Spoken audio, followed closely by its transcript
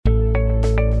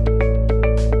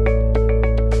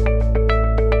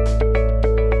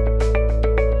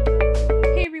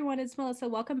So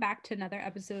welcome back to another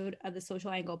episode of the Social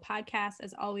Angle podcast.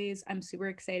 As always, I'm super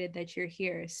excited that you're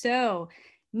here. So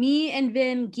me and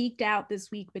Vin geeked out this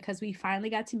week because we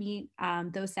finally got to meet,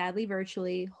 though sadly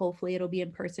virtually. Hopefully it'll be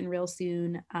in person real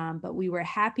soon. But we were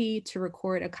happy to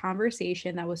record a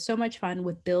conversation that was so much fun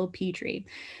with Bill Petrie.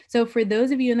 So for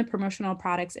those of you in the promotional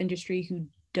products industry who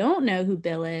don't know who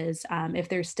Bill is, if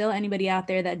there's still anybody out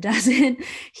there that doesn't,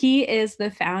 he is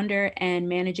the founder and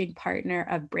managing partner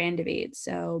of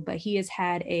Brandivate. But he has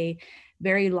had a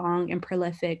very long and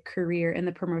prolific career in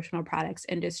the promotional products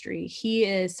industry. He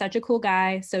is such a cool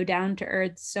guy, so down to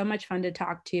earth, so much fun to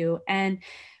talk to. And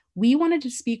we wanted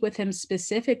to speak with him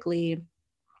specifically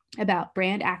about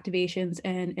brand activations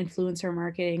and influencer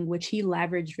marketing, which he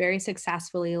leveraged very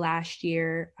successfully last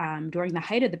year during the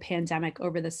height of the pandemic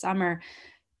over the summer,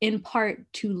 in part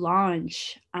to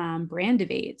launch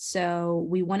Brandivate. So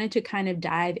we wanted to kind of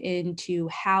dive into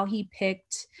how he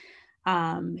picked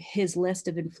his list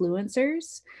of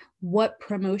influencers, what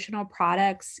promotional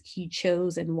products he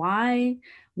chose and why,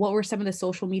 what were some of the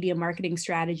social media marketing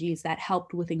strategies that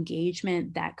helped with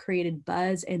engagement that created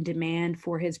buzz and demand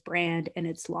for his brand and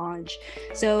its launch.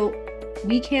 So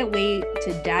we can't wait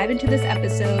to dive into this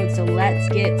episode. So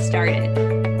let's get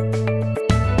started.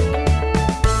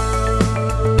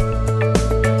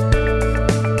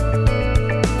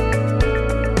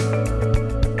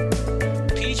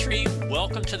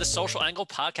 To the Social Angle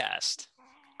podcast.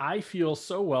 I feel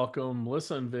so welcome.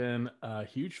 Listen, Vin,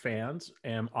 huge fans.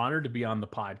 Am honored to be on the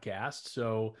podcast.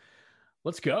 So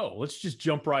let's go. Let's just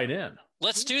jump right in.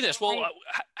 Let's do this. Well,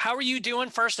 how are you doing,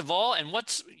 first of all? And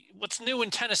what's new in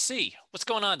Tennessee? What's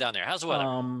going on down there? How's the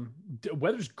weather?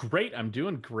 Weather's great. I'm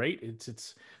doing great.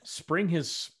 It's spring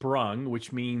has sprung,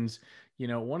 which means, you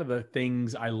know, one of the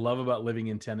things I love about living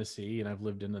in Tennessee, and I've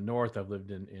lived in the North, I've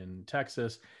lived in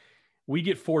Texas, we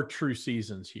get 4 true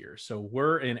seasons here. So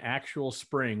we're in actual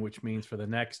spring, which means for the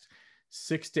next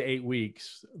 6 to 8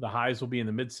 weeks, the highs will be in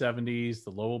the mid 70s,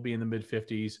 the low will be in the mid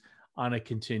 50s on a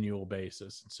continual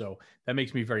basis. And so that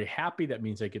makes me very happy. That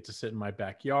means I get to sit in my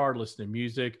backyard, listen to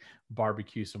music,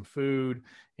 barbecue some food,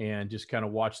 and just kind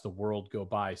of watch the world go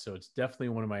by. So it's definitely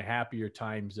one of my happier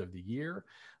times of the year.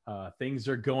 Things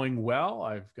are going well.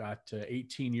 I've got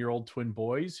 18-year-old twin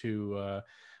boys who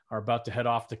are about to head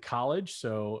off to college.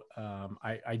 So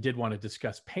I did want to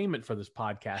discuss payment for this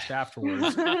podcast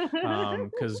afterwards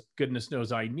because goodness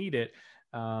knows I need it.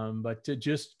 But to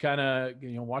just kind of,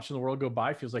 you know, watching the world go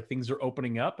by feels like things are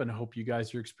opening up, and I hope you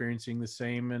guys are experiencing the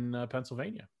same in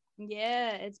Pennsylvania.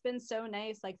 Yeah, it's been so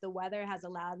nice. Like the weather has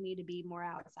allowed me to be more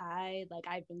outside. Like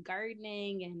I've been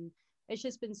gardening, and it's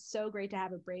just been so great to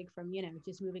have a break from, you know,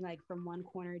 just moving like from one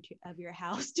corner of your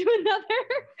house to another,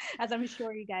 as I'm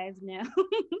sure you guys know.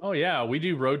 Oh yeah, we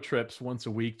do road trips once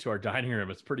a week to our dining room.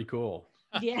 It's pretty cool.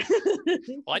 Yeah.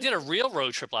 Well, I did a real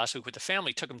road trip last week with the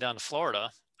family, took them down to Florida.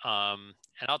 And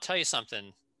I'll tell you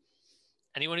something,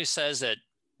 anyone who says that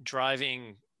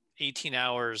driving 18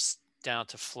 hours down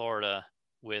to Florida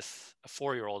with a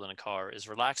 4-year-old in a car is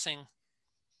relaxing,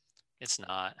 it's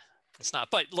not. It's not.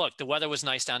 But look, the weather was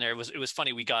nice down there. It was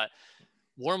funny. We got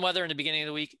warm weather in the beginning of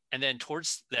the week, and then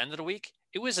towards the end of the week,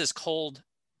 it was as cold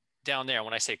down there.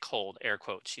 When I say cold, air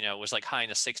quotes, you know, it was like high in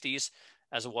the 60s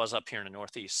as it was up here in the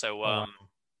Northeast. So,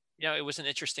 you know, it was an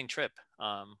interesting trip.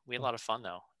 We had a lot of fun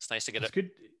though. It's nice to get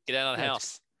out of the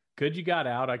house. Good you got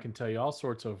out. I can tell you all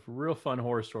sorts of real fun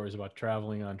horror stories about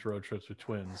traveling on road trips with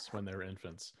twins when they were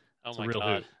infants. Oh my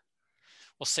God.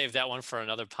 We'll save that one for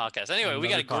another podcast. Anyway, we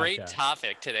got a great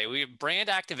topic today. We have brand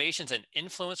activations and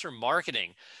influencer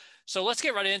marketing. So let's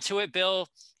get right into it. Bill,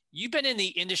 you've been in the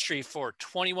industry for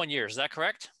 21 years. Is that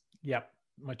correct? Yep.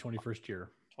 My 21st year.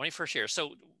 21st year. So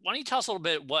why don't you tell us a little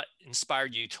bit what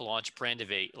inspired you to launch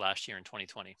Brandivate last year in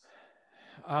 2020?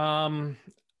 I'm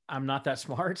not that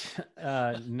smart.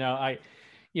 No,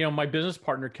 my business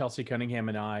partner, Kelsey Cunningham,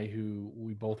 and I, who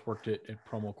we both worked at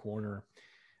Promo Corner,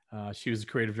 she was the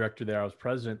creative director there. I was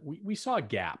president. We saw a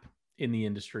gap in the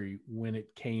industry when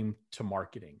it came to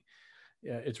marketing.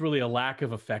 It's really a lack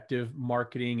of effective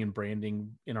marketing and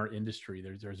branding in our industry.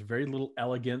 There's very little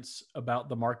elegance about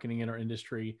the marketing in our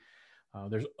industry.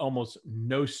 There's almost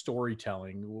no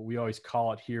storytelling. We always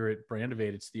call it here at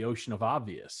Brandivate, it's the ocean of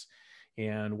obvious.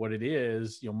 And what it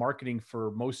is, you know, marketing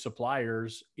for most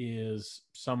suppliers is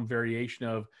some variation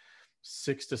of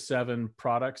 6 to 7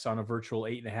 products on a virtual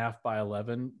 8.5 by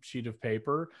 11 sheet of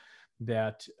paper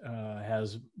that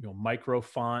has, you know, micro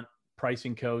font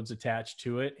pricing codes attached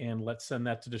to it, and let's send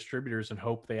that to distributors and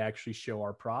hope they actually show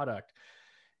our product.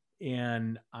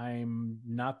 And I'm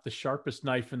not the sharpest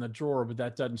knife in the drawer, but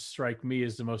that doesn't strike me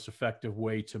as the most effective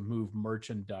way to move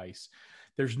merchandise.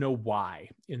 There's no why.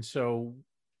 And so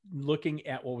looking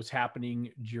at what was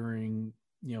happening during,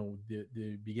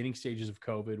 the beginning stages of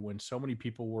COVID, when so many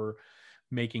people were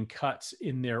making cuts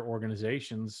in their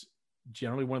organizations.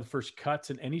 Generally, one of the first cuts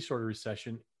in any sort of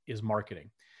recession is marketing.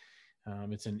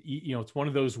 It's one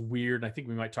of those weird, I think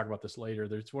we might talk about this later.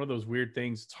 There's one of those weird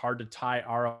things. It's hard to tie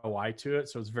ROI to it.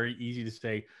 So it's very easy to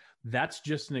say, that's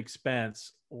just an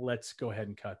expense. Let's go ahead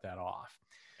and cut that off.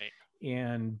 Right.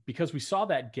 And because we saw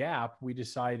that gap, we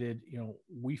decided,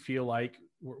 we feel like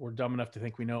we're dumb enough to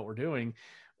think we know what we're doing.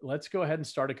 Let's go ahead and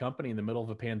start a company in the middle of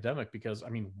a pandemic, because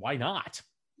why not?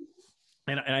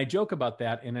 And I joke about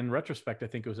that. And in retrospect, I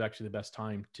think it was actually the best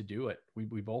time to do it.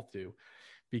 We both do.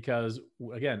 Because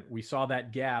again, we saw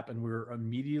that gap and we were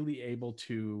immediately able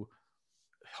to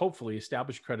hopefully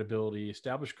establish credibility,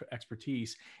 establish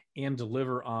expertise, and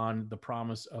deliver on the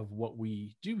promise of what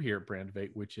we do here at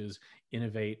Brandivate, which is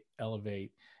innovate,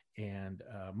 elevate, and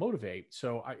motivate.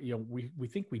 So we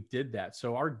think we did that.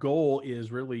 So our goal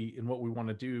is really, in what we want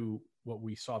to do, what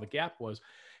we saw the gap was,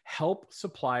 help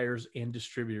suppliers and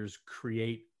distributors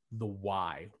create the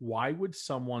why. Why would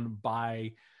someone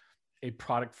buy a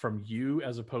product from you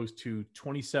as opposed to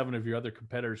 27 of your other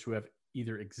competitors who have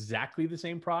either exactly the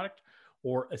same product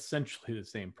or essentially the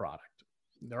same product?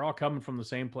 They're all coming from the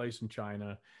same place in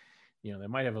China. They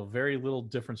might have a very little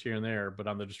difference here and there, but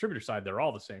on the distributor side, they're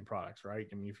all the same products, right?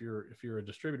 If you're a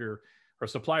distributor or a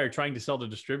supplier trying to sell to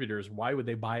distributors, why would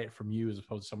they buy it from you as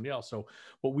opposed to somebody else? So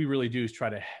what we really do is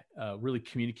try to really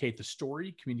communicate the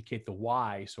story, communicate the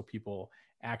why, so people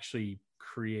actually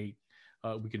create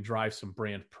we can drive some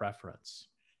brand preference.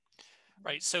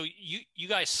 Right. So you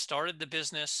guys started the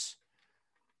business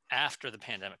after the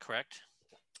pandemic, correct?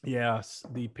 Yes.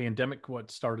 The pandemic,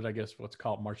 started, I guess, what's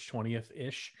called March 20th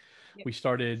ish. Yep. We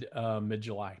started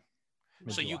mid-July.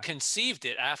 So you conceived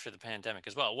it after the pandemic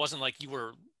as well. It wasn't like you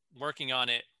were working on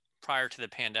it prior to the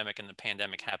pandemic and the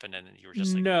pandemic happened and you were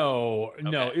just like, no,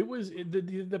 it was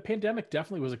the pandemic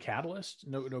definitely was a catalyst.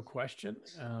 No question.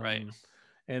 Right.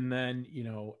 And then,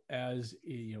 as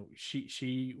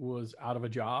she was out of a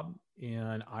job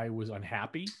and I was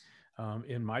unhappy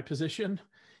in my position.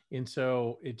 And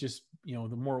so it just,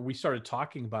 the more we started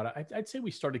talking about it, I'd say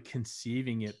we started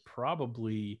conceiving it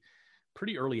probably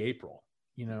pretty early April,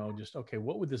 just, okay,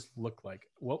 what would this look like?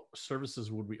 What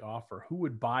services would we offer? Who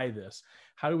would buy this?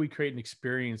 How do we create an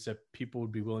experience that people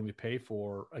would be willing to pay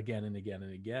for again and again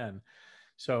and again?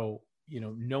 So,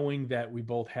 knowing that we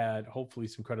both had hopefully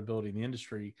some credibility in the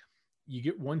industry, you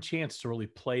get one chance to really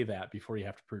play that before you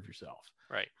have to prove yourself.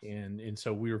 Right. And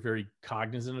so we were very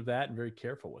cognizant of that and very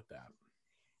careful with that.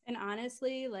 And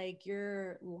honestly, like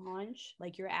your launch,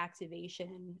 like your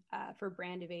activation for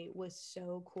Brandivate was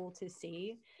so cool to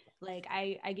see. Like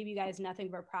I give you guys nothing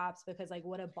but props, because like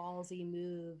what a ballsy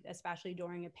move, especially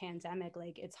during a pandemic.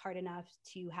 Like it's hard enough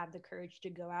to have the courage to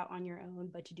go out on your own,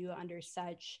 but to do it under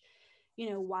such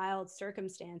wild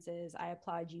circumstances. I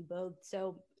applaud you both.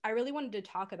 So I really wanted to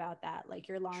talk about that, like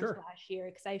your launch last year,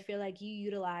 because I feel like you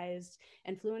utilized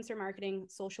influencer marketing,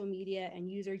 social media, and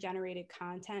user-generated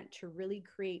content to really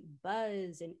create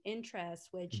buzz and interest,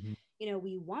 which,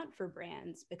 we want for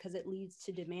brands because it leads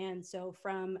to demand. So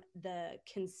from the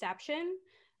conception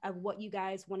of what you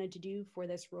guys wanted to do for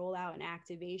this rollout and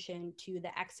activation to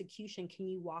the execution, can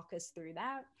you walk us through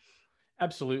that?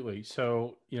 Absolutely.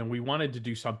 So, we wanted to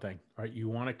do something, right? You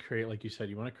want to create, like you said,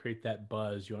 you want to create that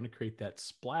buzz, you want to create that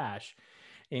splash.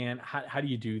 And how do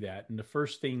you do that? And the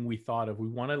first thing we thought of, we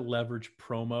want to leverage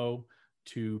promo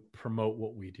to promote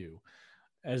what we do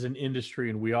as an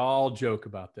industry. And we all joke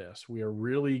about this. We are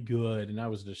really good. And I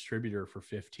was a distributor for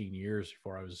 15 years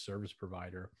before I was a service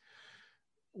provider.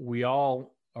 We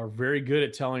all are very good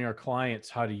at telling our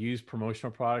clients how to use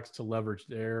promotional products to leverage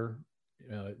their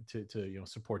to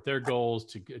support their goals,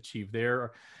 to achieve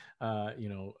their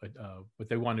what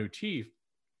they want to achieve.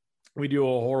 We do a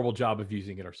horrible job of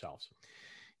using it ourselves,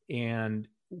 and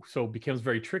so it becomes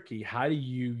very tricky. How do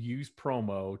you use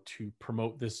promo to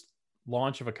promote this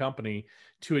launch of a company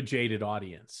to a jaded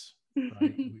audience?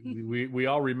 Right? we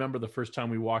all remember the first time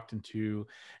we walked into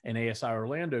an ASI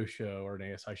Orlando show or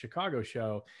an ASI Chicago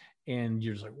show, and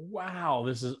you're just like, wow,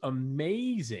 this is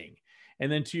amazing.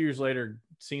 And then 2 years later,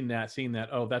 seeing that,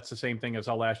 oh, that's the same thing as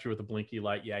I last year with the blinky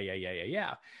light.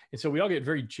 Yeah. And so we all get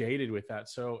very jaded with that.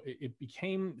 So it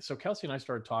became, so Kelsey and I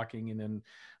started talking, and then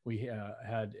we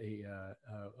had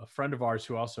a friend of ours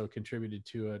who also contributed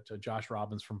to it, Josh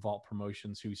Robbins from Vault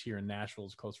Promotions, who's here in Nashville,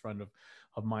 is a close friend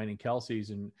of mine and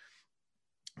Kelsey's. And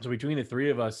so between the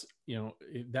three of us,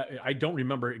 that I don't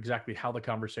remember exactly how the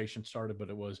conversation started,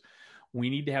 but it was, we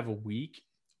need to have a week.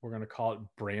 We're going to call it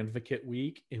Brandvacate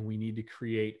Week, and we need to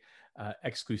create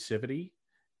exclusivity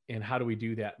And how do we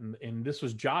do that? And this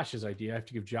was Josh's idea. I have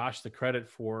to give Josh the credit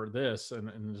for this,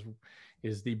 and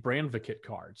is the Brandvacate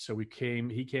card. So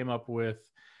he came up with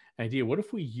an idea. What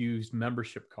if we used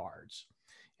membership cards?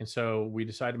 And so we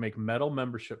decided to make metal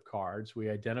membership cards. We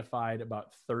identified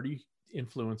about 30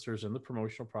 influencers in the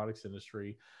promotional products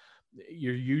industry,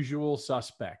 your usual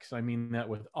suspects. I mean that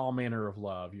with all manner of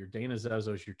love. Your Dana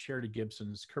Zezos, your Charity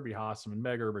Gibsons, Kirby Hasseman,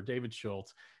 Meg Herber, David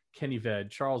Schultz, Kenny Ved,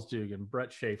 Charles Dugan,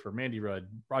 Brett Schaefer, Mandy Rudd,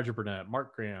 Roger Burnett,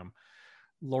 Mark Graham,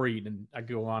 Lori, and I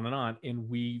go on. And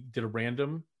we did a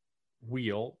random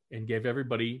wheel and gave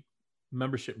everybody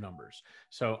membership numbers.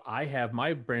 So I have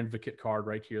my Brandvacate card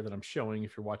right here that I'm showing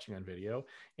if you're watching on video,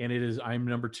 and I'm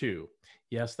number 2.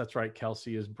 Yes, that's right.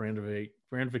 Kelsey is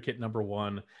Brandvacate number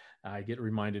 1. I get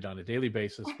reminded on a daily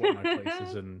basis what my place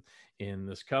is in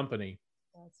this company.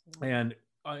 And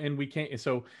we can't,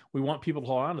 so we want people to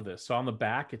hold on to this. So on the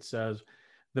back, it says,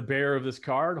 the bearer of this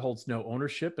card holds no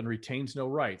ownership and retains no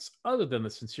rights other than the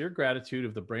sincere gratitude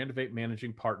of the Brandvacate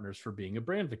managing partners for being a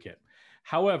Brandvacate.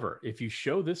 However, if you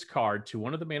show this card to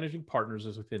one of the managing partners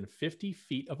is within 50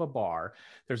 feet of a bar,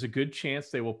 there's a good chance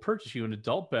they will purchase you an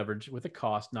adult beverage with a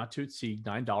cost not to exceed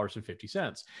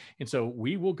 $9.50. And so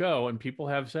we will go, and people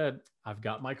have said, I've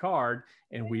got my card,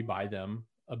 and we buy them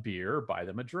a beer or buy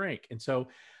them a drink. And so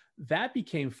that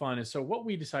became fun. And so what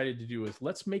we decided to do is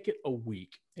let's make it a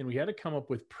week. And we had to come up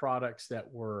with products that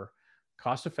were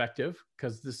cost effective,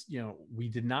 because this, we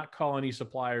did not call any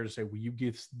suppliers and say, will you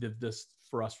give this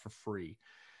for us for free?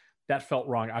 That felt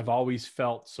wrong. I've always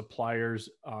felt suppliers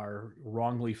are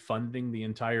wrongly funding the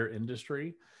entire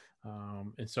industry.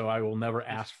 And so I will never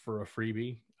ask for a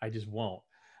freebie. I just won't.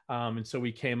 And so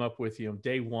we came up with,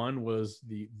 day one was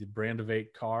the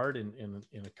Brandvacate card and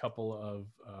a couple of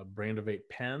Brandvacate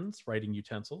pens, writing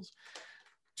utensils.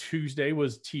 Tuesday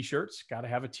was t-shirts. Got to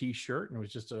have a t-shirt, and it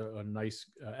was just a nice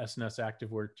SNS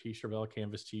Activewear t-shirt, Bella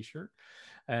Canvas t-shirt.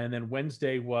 And then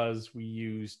Wednesday was we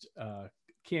used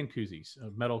can koozies,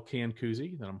 a metal can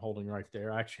koozie that I'm holding right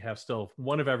there. I actually have still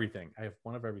one of everything. I have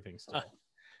one of everything still.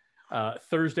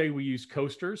 Thursday we used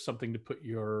coasters, something to put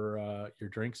your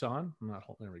drinks on. I'm not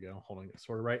holding. There we go, holding it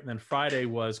sort of right. And then Friday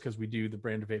was, because we do the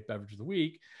Brandvacate beverage of the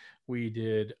week, we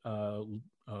did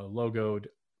logoed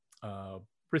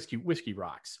whiskey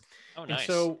rocks. Oh, nice. And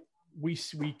so we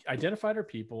identified our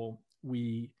people.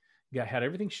 We had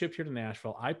everything shipped here to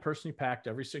Nashville. I personally packed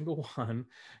every single one,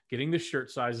 getting the shirt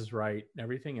sizes right and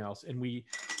everything else. And we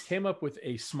came up with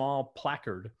a small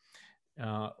placard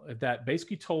that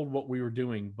basically told what we were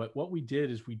doing. But what we did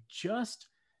is we just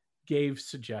gave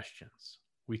suggestions.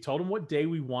 We told them what day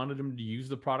we wanted them to use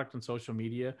the product on social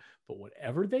media, but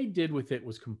whatever they did with it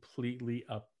was completely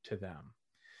up to them.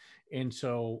 And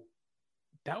so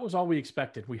that was all we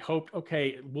expected. We hoped,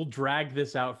 okay, we'll drag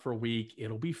this out for a week.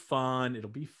 It'll be fun.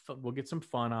 We'll get some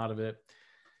fun out of it.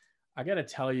 I got to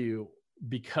tell you,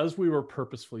 because we were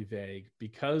purposefully vague,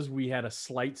 because we had a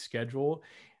slight schedule,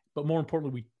 but more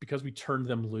importantly, because we turned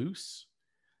them loose,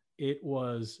 it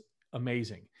was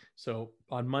amazing. So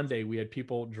on Monday, we had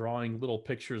people drawing little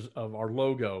pictures of our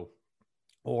logo,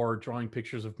 or drawing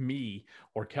pictures of me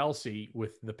or Kelsey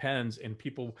with the pens, and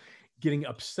people getting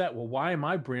upset. Well, why am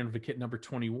I Brandvacate number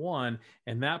 21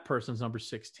 and that person's number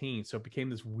 16? So it became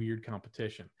this weird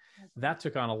competition. That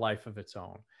took on a life of its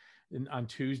own. And on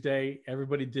Tuesday,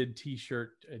 everybody did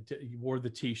wore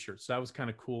the t-shirts. So that was kind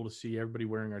of cool to see everybody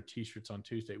wearing our t-shirts on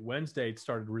Tuesday. Wednesday, it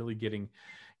started really getting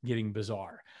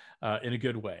bizarre in a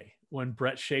good way. When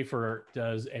Brett Schaefer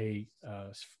does a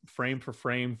frame for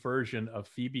frame version of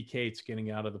Phoebe Cates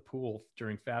getting out of the pool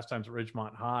during Fast Times at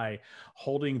Ridgemont High,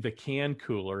 holding the can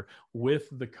cooler with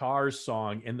the Cars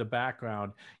song in the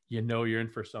background, you're in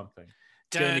for something.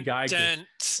 Dana Geiger.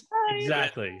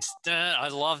 Exactly. I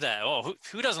love that. Oh,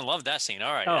 who doesn't love that scene?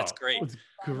 All right, that's great. It's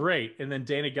great. And then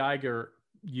Dana Geiger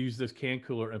used this can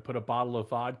cooler and put a bottle of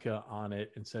vodka on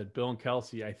it and said, Bill and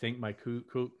Kelsey, I think my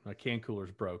can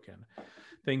cooler's broken.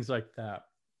 Things like that.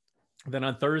 Then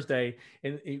on Thursday,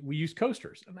 we use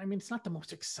coasters. And I mean, it's not the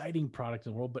most exciting product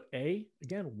in the world, but A,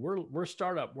 again, we're a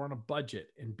startup, we're on a budget,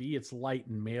 and B, it's light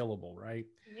and mailable, right?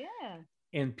 Yeah.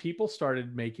 And people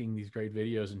started making these great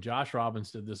videos. And Josh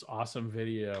Robbins did this awesome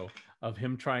video of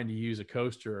him trying to use a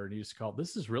coaster, and he just called,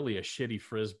 this is really a shitty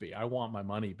Frisbee. I want my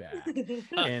money back.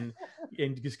 and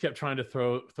just kept trying to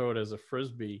throw it as a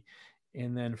Frisbee.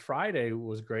 And then Friday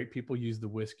was great. People used the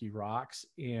whiskey rocks,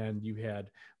 and you had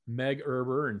Meg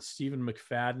Herber and Stephen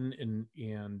McFadden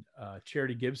and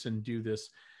Charity Gibson do this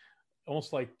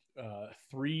almost like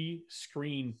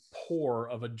 3-screen pour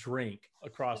of a drink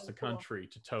across the country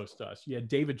to toast us. You had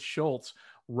David Schultz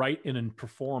write and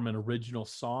perform an original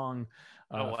song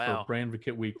Oh, for wow. Brand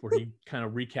Advocate Week, where he kind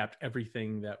of recapped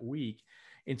everything that week.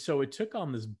 And so it took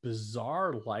on this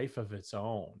bizarre life of its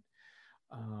own.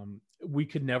 We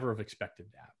could never have expected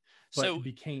that, but So it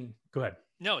became, go ahead.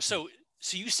 no, so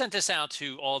you sent this out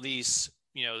to all these,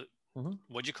 Mhm.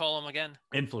 what'd you call them again?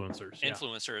 Influencers. Yeah.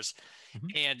 Influencers.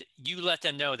 Mhm. And you let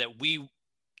them know that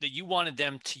you wanted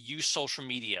them to use social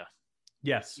media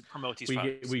Yes. to promote these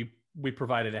products. We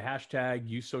provided a hashtag,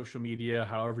 use social media,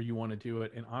 however you want to do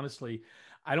it. And honestly,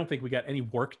 I don't think we got any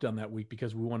work done that week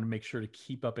because we wanted to make sure to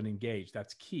keep up and engage.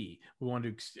 That's key. We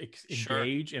wanted to Sure.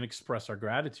 engage and express our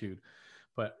gratitude.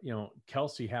 But,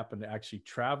 Kelsey happened to actually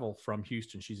travel from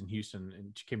Houston. She's in Houston,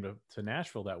 and she came to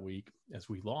Nashville that week as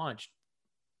we launched.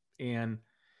 And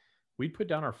we'd put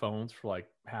down our phones for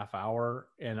like half hour,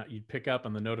 and you'd pick up,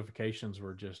 and the notifications it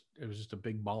was just a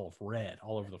big ball of red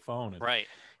all over the phone. And Right.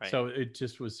 so it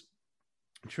just was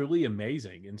truly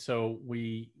amazing. And so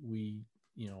we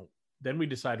then we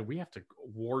decided we have to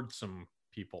award some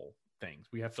people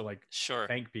things. We have to Sure.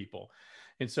 thank people.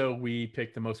 And so we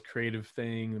picked the most creative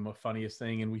thing, the most funniest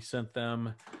thing, and we sent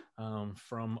them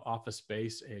from Office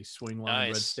Space a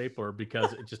Swingline red stapler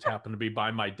because it just happened to be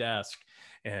by my desk,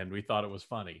 and we thought it was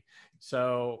funny.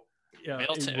 So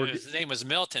Milton, his name was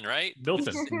Milton, right?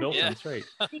 Milton, Yeah. That's right.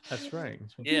 That's right.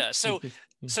 Yeah. So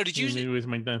did you?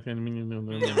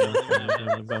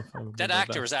 That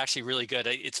actor was actually really good.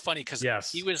 It's funny because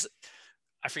he was,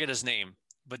 I forget his name,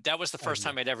 but that was the first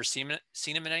time I'd ever seen him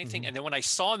in anything. Mm-hmm. And then when I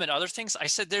saw him in other things, I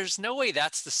said, "There's no way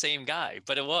that's the same guy,"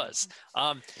 but it was.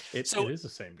 It is the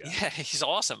same guy. Yeah, he's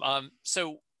awesome.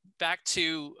 So back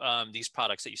to these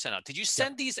products that you sent out. Did you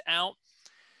send these out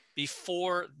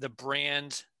before the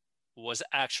brand was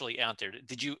actually out there?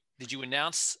 Did you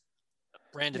announce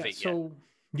Brand Advocate yet?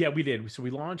 Yeah, we did. So we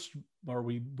launched, or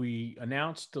we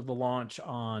announced the launch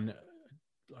on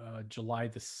July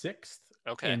the 6th.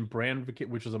 Okay. In Brand Advocate,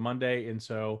 which was a Monday. And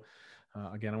so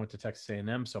again, I went to Texas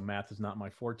A&M, so math is not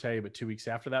my forte, but 2 weeks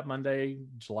after that Monday,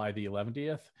 July the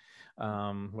 11th,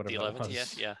 whatever the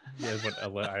 11th, yeah. Yeah,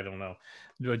 but I don't know.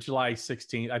 July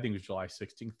 16th, I think it was July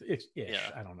 16th ish.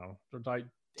 Yeah. I don't know.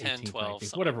 10, 12,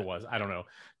 19th, whatever it was. I don't know.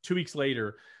 2 weeks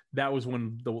later, that was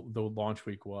when the launch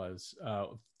week was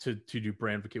to do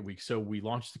Brand Advocate Week. So we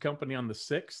launched the company on the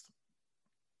 6th.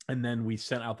 And then we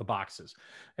sent out the boxes,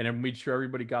 and then made sure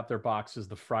everybody got their boxes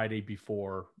the Friday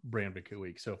before Brand Advocate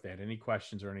Week. So if they had any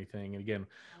questions or anything, and again,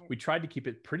 we tried to keep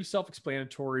it pretty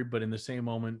self-explanatory, but in the same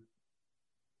moment,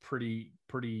 pretty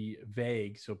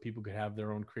vague, so people could have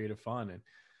their own creative fun. And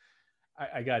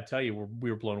I got to tell you, we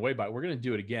were blown away by it. We're going to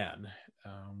do it again.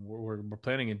 We're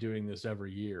planning on doing this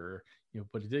every year,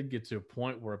 but it did get to a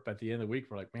point where at the end of the week,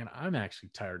 we're like, man, I'm actually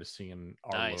tired of seeing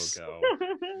our logo.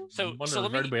 So if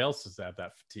everybody else is at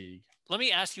that fatigue. Let me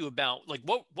ask you about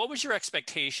what was your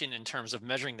expectation in terms of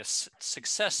measuring the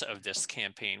success of this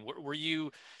campaign?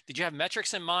 Did you have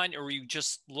metrics in mind, or were you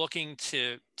just looking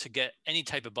to get any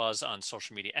type of buzz on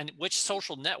social media? And which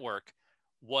social network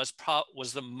was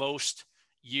the most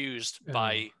used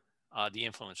by the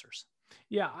influencers?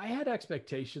 Yeah, I had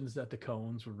expectations that the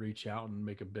Coens would reach out and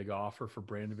make a big offer for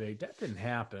Brand Advocate. That didn't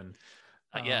happen.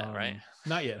 Not yet, right?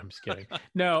 Not yet. I'm just kidding.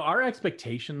 No, our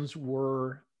expectations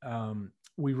were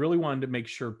we really wanted to make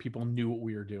sure people knew what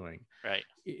we were doing. Right.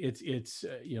 It's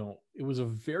it was a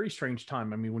very strange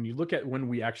time. I mean, when you look at when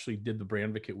we actually did the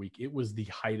Brand Advocate Week, it was the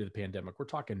height of the pandemic. We're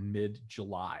talking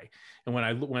mid-July. And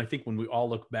when we all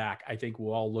look back, I think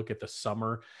we'll all look at the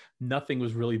summer. Nothing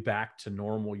was really back to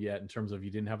normal yet in terms of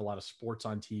you didn't have a lot of sports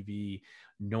on TV.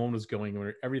 No one was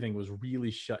going. Everything was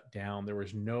really shut down. There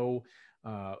was no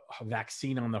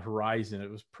vaccine on the horizon. It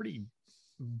was pretty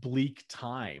bleak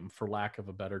time, for lack of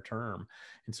a better term.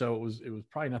 And so it was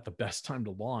probably not the best time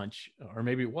to launch, or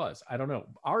maybe it was. I don't know.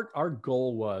 Our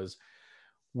goal was,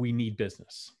 we need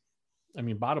business. I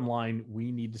mean, bottom line,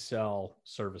 we need to sell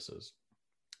services.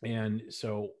 And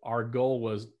so our goal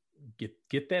was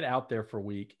get that out there for a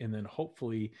week, and then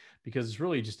hopefully, because it's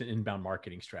really just an inbound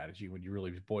marketing strategy when you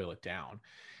really boil it down.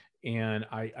 And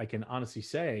I can honestly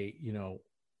say,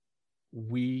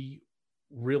 we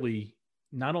really,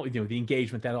 not only, the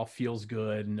engagement, that all feels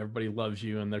good and everybody loves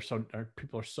you, and our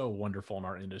people are so wonderful in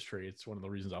our industry. It's one of the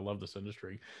reasons I love this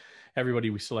industry. Everybody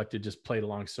we selected just played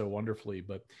along so wonderfully.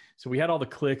 But so we had all the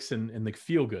clicks and the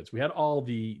feel goods. We had all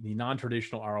the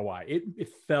non-traditional ROI. It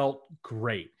felt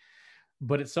great.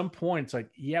 But at some point, it's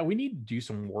like, yeah, we need to do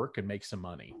some work and make some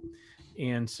money.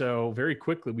 And so very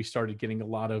quickly, we started getting a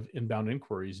lot of inbound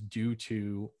inquiries due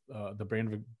to the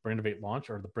Brand Advocate launch,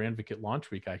 or the Brand Advocate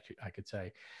launch week, I could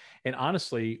say. And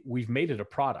honestly, we've made it a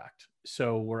product.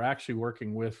 So we're actually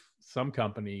working with some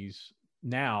companies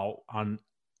now on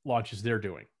launches they're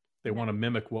doing. They want to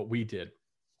mimic what we did.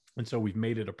 And so we've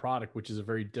made it a product, which is a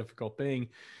very difficult thing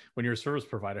when you're a service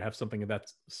provider, have something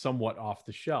that's somewhat off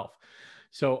the shelf.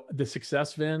 So the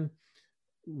success, Vin,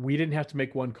 we didn't have to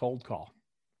make one cold call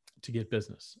to get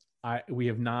business. We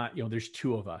have not, there's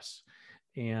two of us,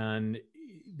 and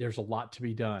there's a lot to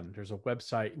be done. There's a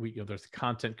website, there's the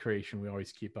content creation we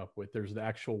always keep up with. There's the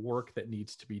actual work that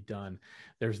needs to be done.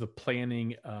 There's the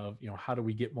planning of, how do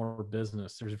we get more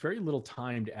business? There's very little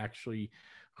time to actually,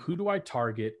 who do I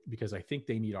target? Because I think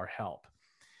they need our help.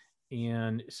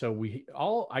 And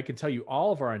so I can tell you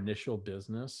all of our initial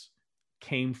business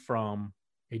came from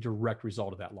a direct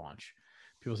result of that launch.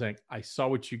 People saying, I saw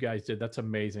what you guys did. That's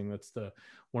amazing. That's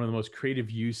one of the most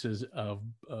creative uses of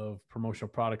promotional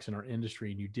products in our industry.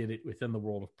 And you did it within the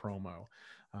world of promo.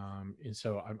 And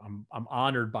so I'm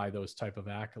honored by those type of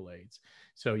accolades.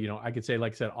 So, I could say,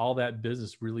 like I said, all that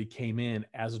business really came in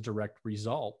as a direct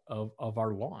result of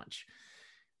our launch.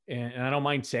 And I don't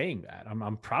mind saying that.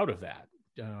 I'm proud of that.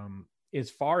 As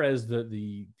far as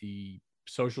the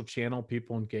social channel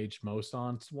people engage most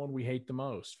on, it's the one we hate the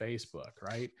most, Facebook,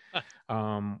 right?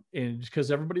 And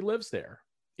because everybody lives there.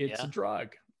 It's a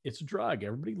drug. It's a drug.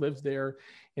 Everybody lives there.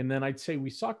 And then I'd say we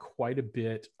saw quite a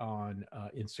bit on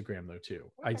Instagram though,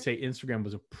 too. Okay. I'd say Instagram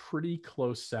was a pretty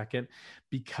close second,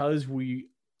 because we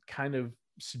kind of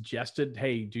suggested,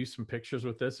 hey, do some pictures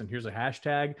with this, and here's a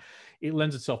hashtag. It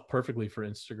lends itself perfectly for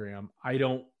Instagram. I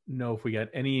don't know if we got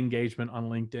any engagement on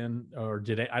LinkedIn, or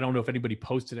I don't know if anybody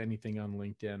posted anything on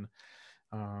LinkedIn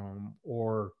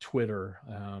or Twitter.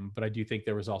 But I do think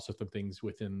there was also some things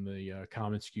within the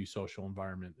commonsku social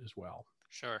environment as well.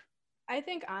 Sure. I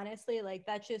think honestly, like,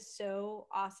 that's just so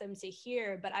awesome to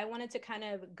hear. But I wanted to kind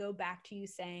of go back to you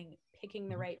saying picking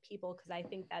the right people, because I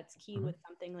think that's key with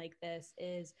something like this.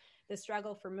 Is the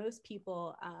struggle for most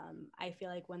people. I feel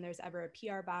like when there's ever a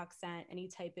PR box sent, any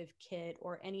type of kit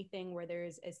or anything where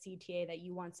there's a CTA that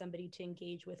you want somebody to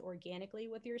engage with organically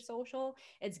with your social,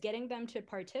 it's getting them to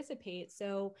participate.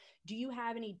 So do you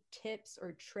have any tips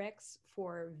or tricks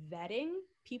for vetting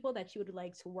people that you would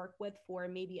like to work with for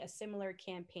maybe a similar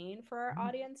campaign for our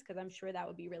audience? Because I'm sure that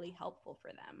would be really helpful for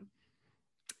them.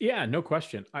 Yeah, no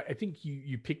question. I think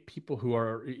you pick people who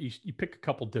are, you pick a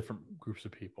couple different groups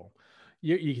of people.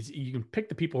 You can pick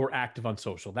the people who are active on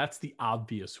social. That's the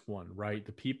obvious one, right?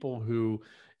 The people who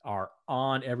are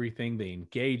on everything, they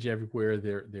engage everywhere,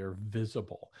 they're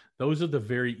visible. Those are the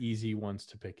very easy ones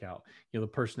to pick out. The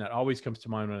person that always comes to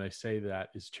mind when I say that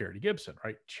is Charity Gibson,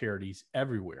 right? Charity's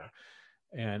everywhere.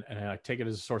 And I take it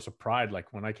as a source of pride.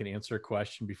 Like, when I can answer a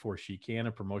question before she can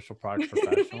in promotional product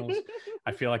professionals,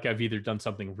 I feel like I've either done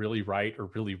something really right or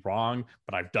really wrong,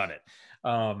 but I've done it.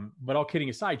 But all kidding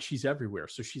aside, she's everywhere.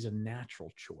 So she's a natural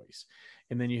choice.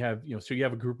 And then you have, so you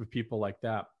have a group of people like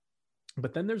that.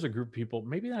 But then there's a group of people,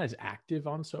 maybe not as active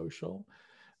on social,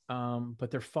 but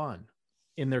they're fun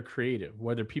and they're creative,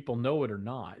 whether people know it or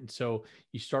not. And so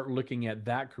you start looking at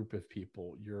that group of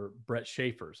people, your Brett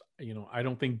Schaefer's. I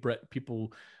don't think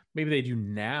people, maybe they do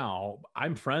now.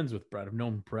 I'm friends with Brett. I've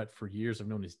known Brett for years. I've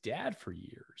known his dad for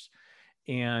years.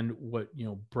 And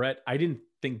Brett, I didn't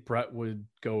think Brett would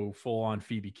go full on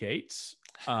Phoebe Cates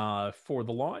for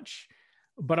the launch,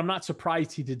 but I'm not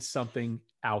surprised he did something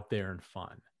out there and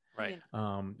fun. Right.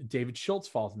 David Schultz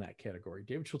falls in that category.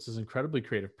 David Schultz is an incredibly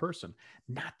creative person,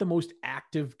 not the most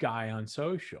active guy on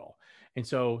social. And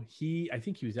so I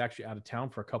think he was actually out of town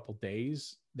for a couple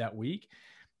days that week,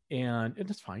 and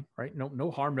it's fine, right?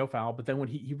 No harm, no foul. But then when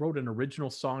he wrote an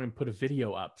original song and put a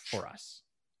video up for us,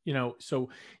 so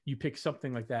you pick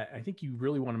something like that. I think you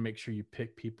really want to make sure you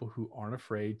pick people who aren't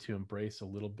afraid to embrace a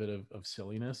little bit of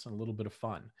silliness and a little bit of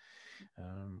fun.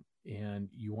 And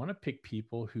you want to pick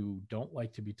people who don't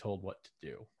like to be told what to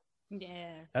do.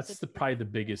 Yeah. That's probably the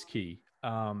biggest key.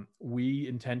 We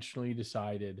intentionally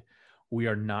decided we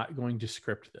are not going to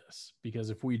script this,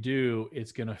 because if we do,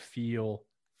 it's going to feel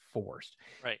forced.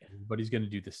 Right. Everybody's going to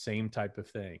do the same type of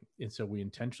thing. And so we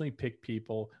intentionally pick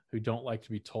people who don't like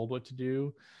to be told what to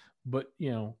do, but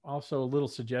also a little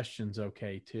suggestion's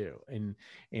okay too.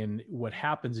 And what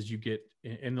happens is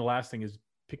and the last thing is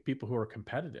pick people who are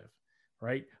competitive.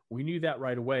 Right. We knew that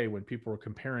right away when people were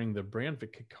comparing the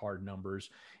Brandvik card numbers,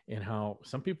 and how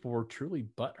some people were truly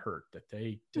butthurt that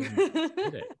they didn't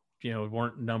get it,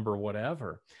 weren't number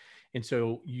whatever. And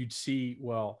so you'd see,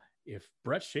 well, if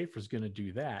Brett Schaefer's going to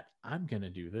do that, I'm going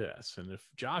to do this. And if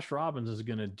Josh Robbins is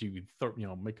going to do,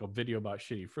 make a video about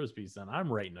shitty Frisbees, then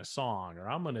I'm writing a song,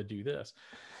 or I'm going to do this.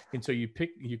 And so you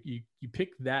pick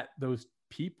those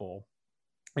people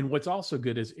And what's also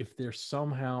good is if they're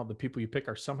somehow, the people you pick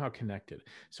are somehow connected.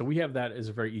 So we have that as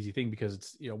a very easy thing because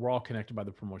it's, we're all connected by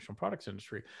the promotional products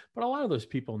industry, but a lot of those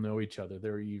people know each other.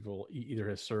 They're either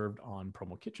has served on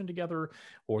Promo Kitchen together,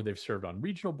 or they've served on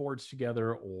regional boards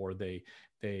together, or they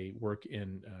work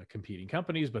in competing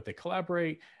companies, but they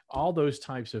collaborate. All those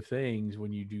types of things,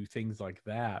 when you do things like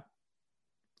that,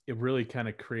 it really kind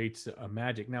of creates a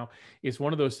magic. Now, it's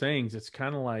one of those things, it's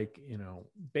kind of like,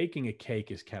 baking a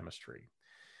cake is chemistry.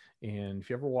 And if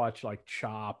you ever watch like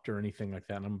Chopped or anything like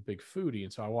that, and I'm a big foodie,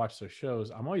 and so I watch those shows,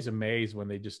 I'm always amazed when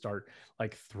they just start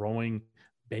like throwing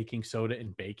baking soda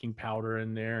and baking powder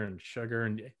in there and sugar,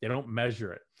 and they don't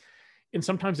measure it. And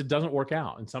sometimes it doesn't work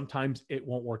out, and sometimes it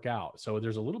won't work out. So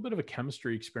there's a little bit of a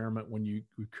chemistry experiment when you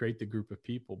create the group of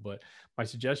people. But my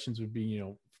suggestions would be,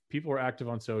 people who are active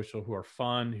on social, who are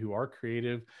fun, who are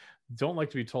creative, don't like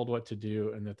to be told what to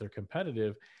do, and that they're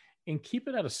competitive. And keep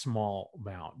it at a small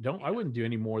amount. I wouldn't do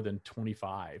any more than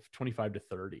 25 to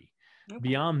 30. Okay.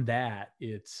 Beyond that,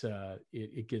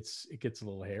 it gets a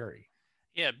little hairy.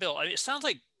 Yeah, Bill, it sounds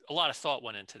like a lot of thought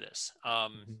went into this.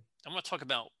 I'm going to talk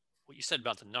about what you said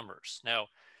about the numbers. Now,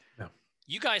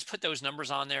 you guys put those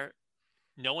numbers on there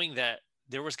knowing that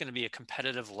there was going to be a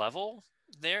competitive level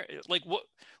there. Like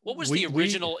what was the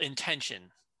original intention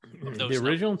of those The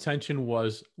original intention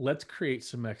was, let's create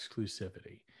some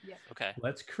exclusivity. Yeah. Okay.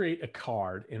 Let's create a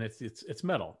card, and it's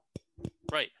metal.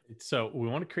 Right. So we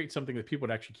want to create something that people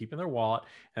would actually keep in their wallet.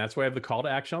 And that's why I have the call to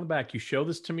action on the back. You show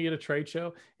this to me at a trade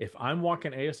show. If I'm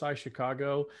walking ASI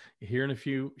Chicago here in a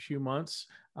few months,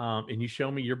 and you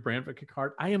show me your Brandvika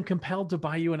card, I am compelled to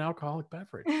buy you an alcoholic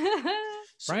beverage.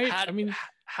 So right?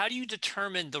 How do you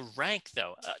determine the rank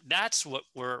though? That's what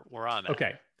where I'm at.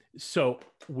 Okay. So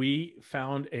we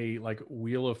found a like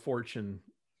Wheel of Fortune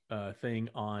thing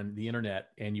on the internet,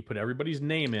 and you put everybody's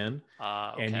name in,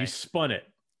 okay. and you spun it.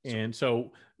 And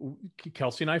so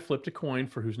Kelsey and I flipped a coin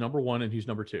for who's number one and who's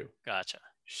number two. Gotcha.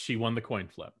 She won the coin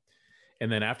flip.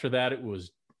 And then after that, it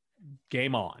was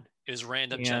game on. It was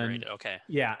random generated. Okay.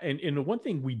 Yeah. And the one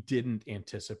thing we didn't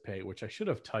anticipate, which I should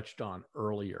have touched on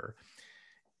earlier,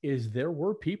 is there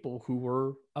were people who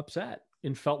were upset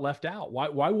and felt left out.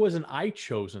 Why wasn't I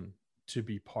chosen to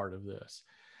be part of this?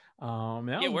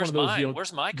 Where's mine?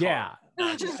 Where's my card?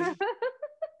 Yeah.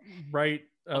 Right.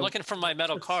 I'm looking for my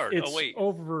metal card. It's wait.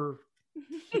 Over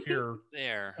here.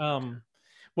 There.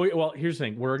 Well, here's the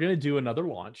thing. We're going to do another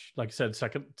launch. Like I said,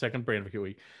 second Brandvika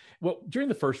week. Well, during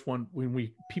the first one,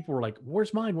 when people were like,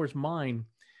 where's mine? Where's mine?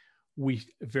 We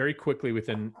very quickly,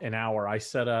 within an hour, I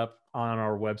set up on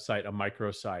our website a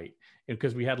microsite, and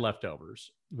because we had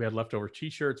leftovers. We had leftover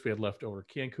t-shirts, we had leftover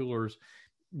can coolers,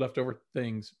 leftover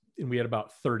things, and we had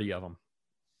about 30 of them.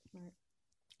 Right.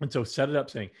 And so set it up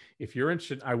saying, if you're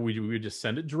interested, we would just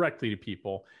send it directly to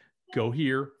people. Go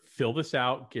here, fill this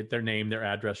out, get their name, their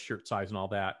address, shirt size, and all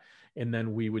that. And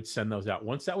then we would send those out.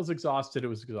 Once that was exhausted, it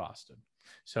was exhausted.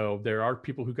 So there are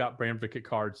people who got Brandvika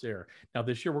cards there. Now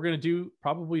this year, we're going to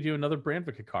probably do another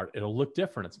Brandvika card. It'll look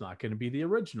different. It's not going to be the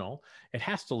original. It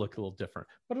has to look a little different,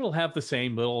 but it'll have the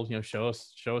same little, show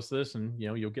us this, and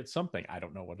you'll get something. I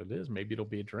don't know what it is. Maybe it'll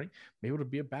be a drink. Maybe it'll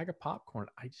be a bag of popcorn.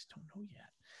 I just don't know yet.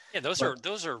 Yeah, those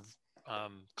are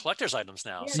collector's items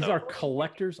now. These are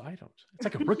collector's items. It's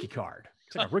like a rookie card.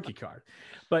 It's like a rookie card.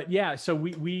 But yeah, so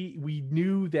we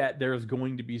knew that there's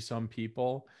going to be some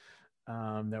people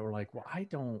that were like, well,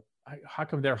 how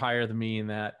come they're higher than me in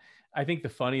that? I think the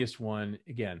funniest one,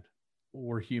 again,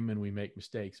 we're human, we make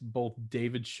mistakes. Both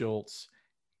David Schultz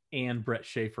and Brett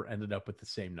Schaefer ended up with the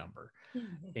same number.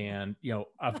 And,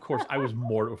 of course, I was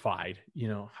mortified.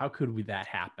 How could that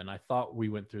happen? I thought we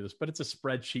went through this, but it's a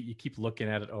spreadsheet. You keep looking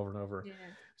at it over and over. Yeah.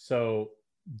 So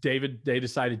they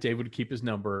decided David would keep his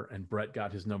number, and Brett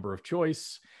got his number of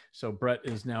choice. So Brett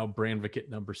is now Brandvika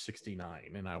number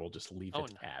 69, and I will just leave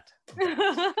it at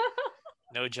that.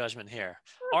 No judgment here.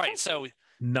 All right. So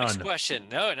none. Next question.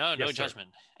 No Yes, judgment.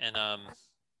 And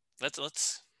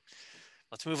let's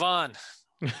move on.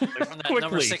 From that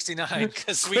number 69,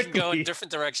 because we can go in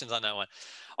different directions on that one.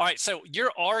 All right, so you're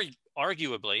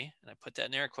arguably, and I put that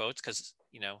in air quotes because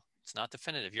it's not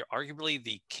definitive. You're arguably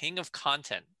the king of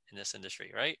content in this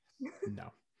industry, right?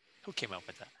 No. Who came up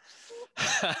with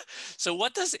that? So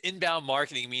what does inbound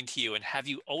marketing mean to you, and have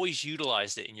you always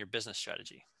utilized it in your business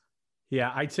strategy?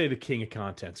 Yeah, I'd say the king of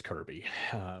content's Kirby.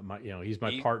 He's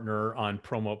my partner on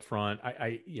Promo Upfront.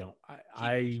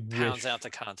 I pounds out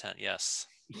the content. Yes.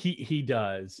 He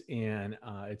does, and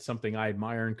it's something I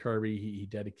admire in Kirby.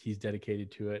 He's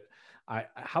dedicated to it.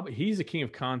 He's the king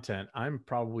of content. I'm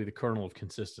probably the colonel of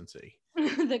consistency.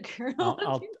 The colonel.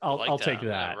 I'll take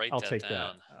that. I'll take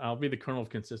that. I'll be the colonel of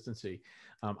consistency.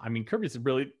 Kirby's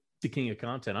really the king of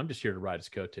content. I'm just here to ride his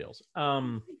coattails.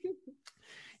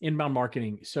 Inbound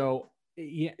marketing. So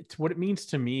yeah, what it means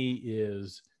to me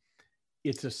is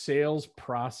it's a sales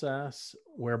process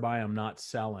whereby I'm not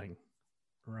selling,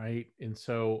 right? And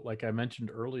so, like I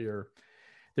mentioned earlier,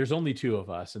 there's only two of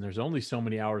us and there's only so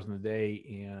many hours in the day.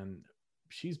 And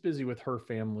she's busy with her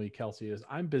family. Kelsey is,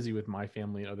 I'm busy with my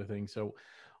family and other things. So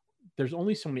there's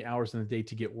only so many hours in the day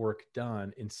to get work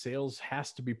done, and sales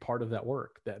has to be part of that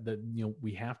work. That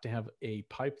we have to have a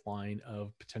pipeline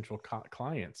of potential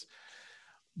clients.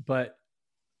 But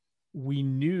we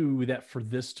knew that for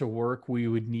this to work, we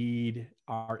would need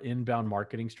our inbound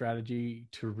marketing strategy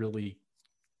to really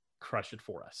crush it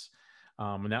for us.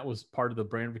 And that was part of the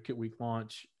Brand Advocate Week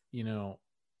launch.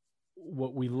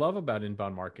 What we love about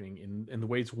inbound marketing and the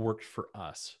way it's worked for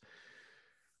us,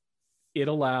 it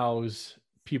allows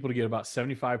people to get about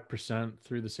 75%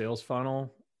 through the sales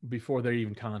funnel before they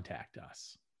even contact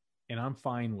us. And I'm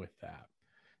fine with that.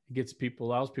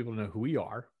 Allows people to know who we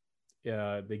are.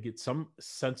 They get some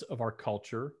sense of our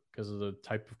culture because of the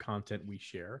type of content we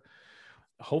share.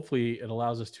 Hopefully it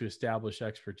allows us to establish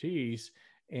expertise,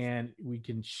 and we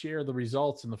can share the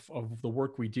results of the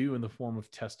work we do in the form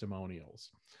of testimonials.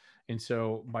 And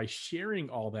so by sharing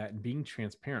all that and being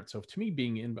transparent, so to me,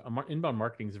 being inbound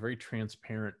marketing is a very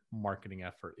transparent marketing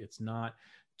effort. It's not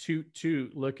to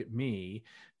look at me.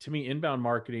 To me, inbound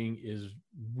marketing is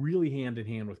really hand in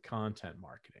hand with content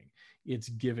marketing. It's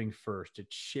giving first.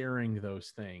 It's sharing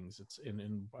those things.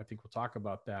 And I think we'll talk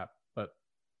about that, but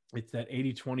it's that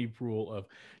 80-20 rule of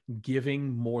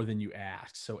giving more than you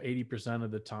ask. So 80%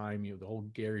 of the time, the whole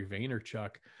Gary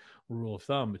Vaynerchuk rule of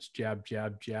thumb, it's jab,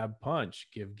 jab, jab, punch,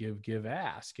 give,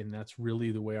 ask. And that's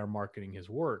really the way our marketing has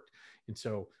worked. And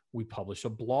so we publish a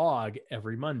blog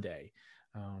every Monday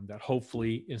that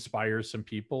hopefully inspires some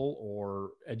people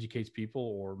or educates people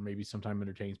or maybe sometimes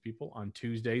entertains people. On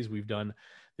Tuesdays, we've done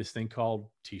this thing called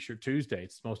T-shirt Tuesday.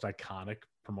 It's the most iconic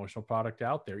promotional product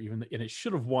out there, and it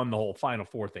should have won the whole Final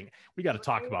Four thing. We got to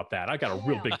talk about that. I got a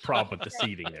real big problem with the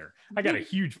seating there. I got a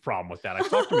huge problem with that. I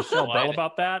talked to Michelle Bell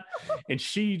about that, and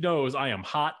she knows I am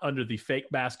hot under the fake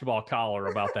basketball collar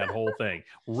about that whole thing.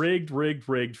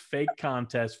 Rigged, fake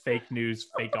contest, fake news,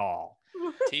 fake all.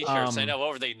 T-shirts. I know.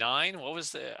 What were they? 9? What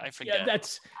was I forget. Yeah,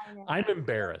 I'm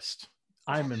embarrassed.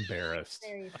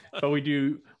 But we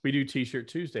do T-shirt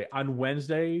Tuesday. On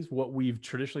Wednesdays, what we've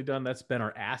traditionally done, that's been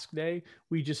our Ask Day.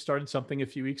 We just started something a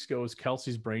few weeks ago. It was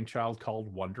Kelsey's brainchild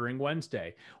called Wondering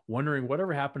Wednesday. Wondering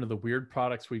whatever happened to the weird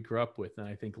products we grew up with. And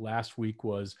I think last week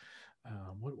was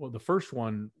the first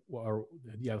one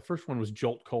was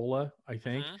Jolt Cola, I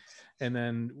think. Mm-hmm. And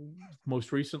then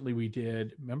most recently we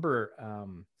did, remember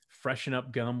Freshen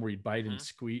Up gum where you'd bite and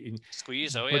squeeze.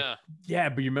 Yeah,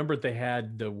 but you remember they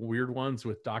had the weird ones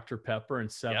with Dr. Pepper and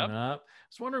 7-Up. I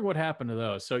was wondering what happened to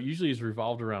those. So it usually is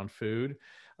revolved around food.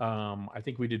 I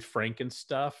think we did Franken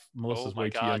Stuff. Melissa's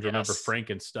way too young to remember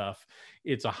Franken Stuff.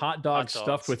 It's a hot dog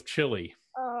stuffed with chili.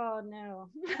 Oh no.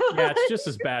 Yeah, it's just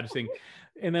as bad thing.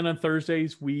 And then on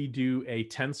Thursdays we do a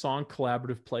 10-song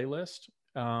collaborative playlist,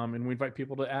 and we invite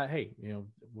people to add. Hey,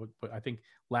 what I think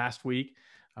last week.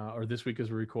 Or this week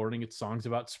as we're recording, it's songs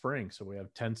about spring. So we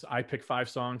have 10. I pick 5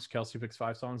 songs. Kelsey picks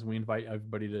 5 songs, and we invite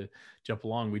everybody to jump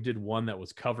along. We did one that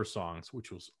was cover songs,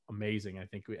 which was amazing. I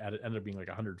think we ended up being like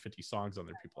 150 songs on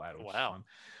there. People added. Wow.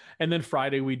 And then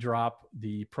Friday we drop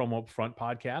the Promo Upfront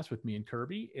podcast with me and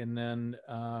Kirby, and then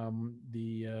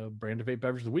the Brand Advocate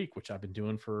Beverage of the Week, which I've been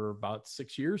doing for about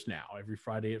 6 years now, every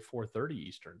Friday at 4:30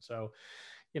 Eastern. So,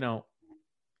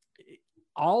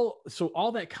 all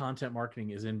that content marketing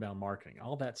is inbound marketing.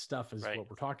 All that stuff is what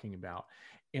we're talking about.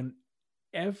 And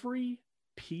every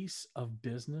piece of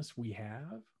business we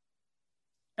have,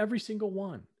 every single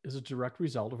one is a direct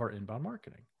result of our inbound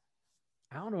marketing.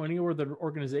 I don't know any other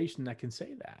organization that can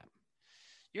say that.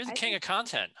 You're the king of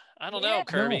content. I don't know,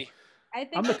 Kirby. No,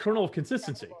 I'm the kernel of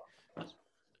consistency.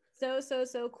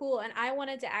 So cool. And I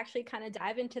wanted to actually kind of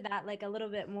dive into that like a little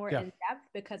bit more in depth,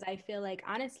 because I feel like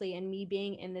honestly, and me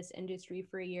being in this industry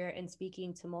for a year and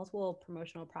speaking to multiple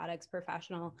promotional products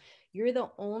professional, you're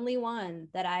the only one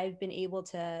that I've been able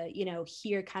to,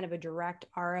 hear kind of a direct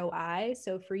ROI.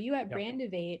 So for you at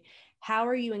Brandivate, how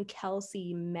are you and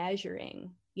Kelsey measuring,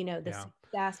 the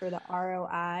success or the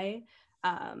ROI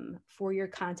for your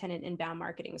content and inbound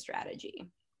marketing strategy?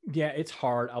 Yeah, it's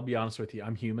hard. I'll be honest with you.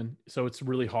 I'm human. So it's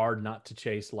really hard not to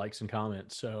chase likes and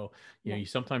comments. So,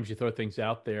 sometimes you throw things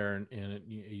out there and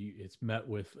it's met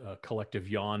with a collective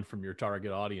yawn from your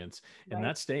target audience. And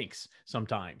that stinks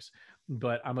sometimes.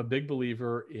 But I'm a big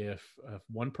believer if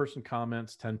one person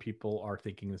comments, 10 people are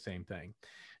thinking the same thing.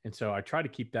 And so I try to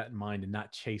keep that in mind and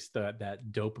not chase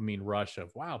that dopamine rush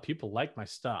of, wow, people like my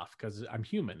stuff, because I'm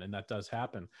human and that does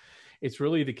happen. It's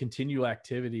really the continual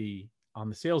activity on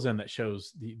the sales end that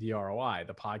shows the ROI,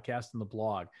 the podcast and the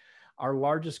blog. Our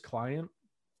largest client,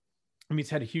 I mean, it's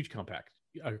had a huge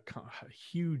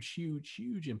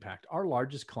huge impact. Our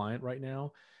largest client right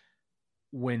now,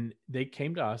 when they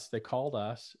came to us, they called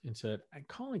us and said, I'm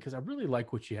calling because I really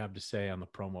like what you have to say on the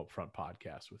Promo Upfront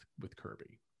podcast with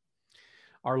Kirby.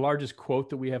 Our largest quote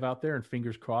that we have out there, and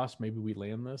fingers crossed, maybe we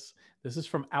land this. This is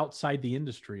from outside the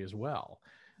industry as well.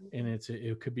 And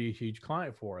it could be a huge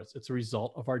client for us. It's a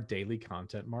result of our daily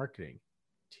content marketing.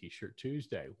 T-shirt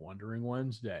Tuesday, Wondering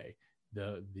Wednesday,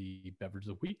 the beverage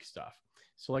of the week stuff.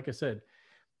 So like I said,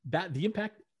 that the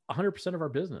impact, 100% of our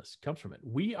business comes from it.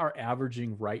 We are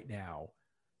averaging right now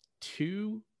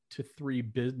 2 to 3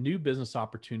 new business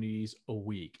opportunities a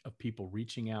week of people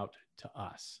reaching out to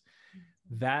us.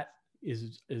 That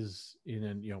is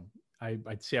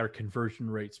I'd say our conversion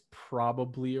rate's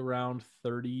probably around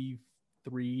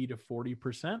 33 to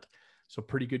 40%. So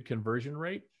pretty good conversion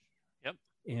rate. Yep.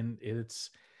 And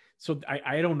so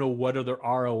I don't know what other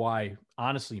ROI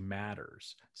honestly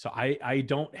matters. So I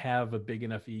don't have a big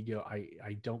enough ego.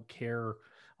 I don't care.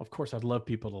 Of course, I'd love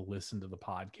people to listen to the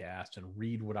podcast and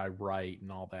read what I write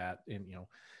and all that, and,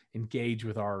 engage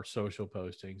with our social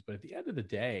postings. But at the end of the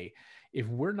day, if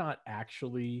we're not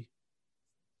actually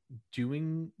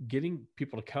getting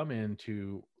people to come in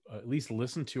to at least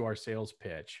listen to our sales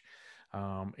pitch,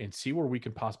 and see where we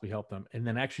can possibly help them, and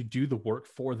then actually do the work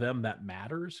for them that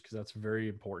matters, because that's very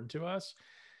important to us.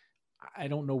 I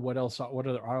don't know what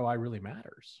other ROI really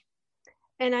matters.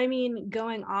 And I mean,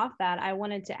 going off that, I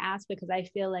wanted to ask, because I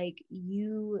feel like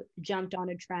you jumped on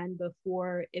a trend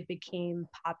before it became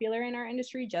popular in our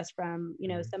industry, just from,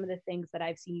 some of the things that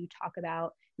I've seen you talk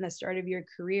about in the start of your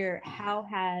career. How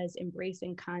has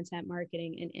embracing content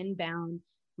marketing and inbound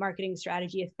marketing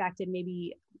strategy affected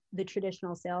maybe the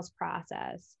traditional sales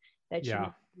process that you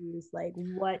use? Like,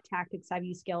 what tactics have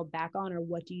you scaled back on, or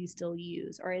what do you still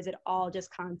use? Or is it all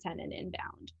just content and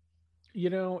inbound?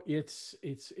 It's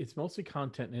mostly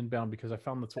content and inbound, because I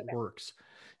found that's what works.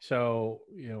 So,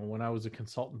 when I was a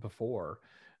consultant before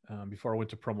I went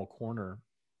to Promo Corner,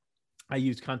 I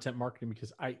used content marketing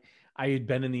because I had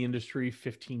been in the industry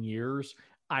 15 years.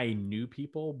 I knew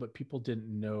people, but people didn't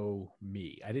know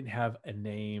me. I didn't have a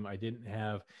name. I didn't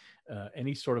have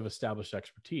any sort of established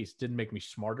expertise. Didn't make me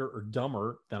smarter or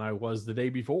dumber than I was the day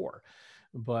before.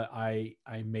 But I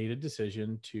made a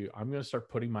decision I'm going to start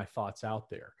putting my thoughts out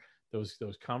there. Those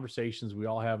conversations we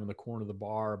all have in the corner of the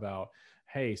bar about,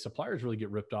 hey, suppliers really get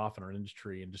ripped off in our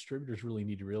industry, and distributors really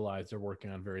need to realize they're working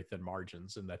on very thin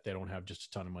margins, and that they don't have just a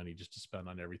ton of money just to spend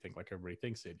on everything like everybody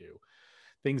thinks they do.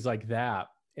 Things like that.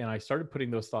 And I started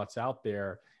putting those thoughts out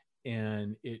there,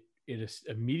 and it is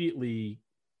immediately,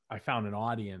 I found an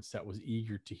audience that was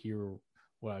eager to hear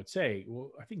what I'd say.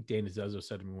 Well, I think Dana Zezzo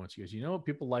said to me once, he goes, what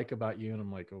people like about you? And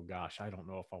I'm like, oh gosh, I don't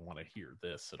know if I want to hear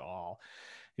this at all.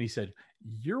 And he said,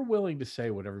 you're willing to say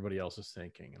what everybody else is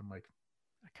thinking. And I'm like,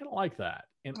 I kind of like that.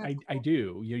 And I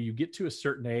do. You get to a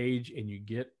certain age and you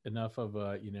get enough of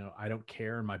a, I don't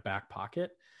care in my back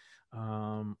pocket.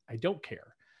 I don't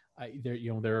care.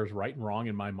 There's right and wrong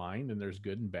in my mind, and there's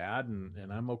good and bad,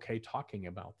 and I'm okay talking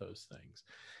about those thits.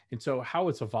 And so how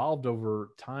it's evolved over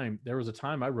time, there was a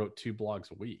time I wrote 2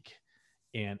 blogs a week,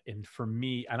 and for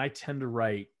me, and I tend to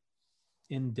write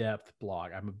in-depth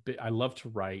blog. I love to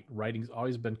write. Writing's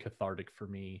always been cathartic for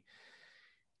me.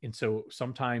 And so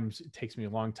sometimes it takes me a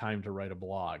long time to write a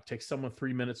blog. It takes someone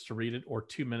 3 minutes to read it, or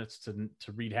 2 minutes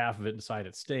to read half of it and decide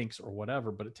it stinks or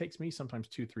whatever. But it takes me sometimes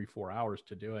 2, 3, 4 hours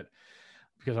to do it,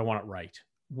 because I want it right.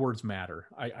 Words matter.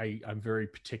 I'm very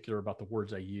particular about the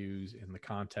words I use and the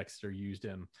context they're used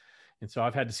in. And so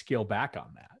I've had to scale back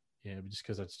on that, just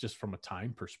because it's just from a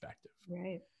time perspective.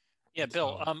 Right. Yeah,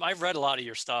 Bill, I've read a lot of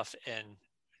your stuff, and,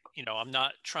 I'm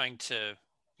not trying to,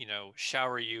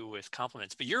 shower you with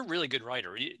compliments, but you're a really good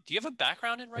writer. Do you have a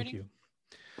background in writing? Thank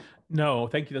you. No,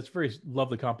 thank you. That's a very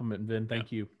lovely compliment, Vin.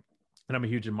 Thank you. And I'm a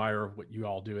huge admirer of what you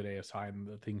all do at ASI and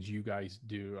the things you guys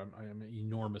do. I'm an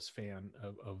enormous fan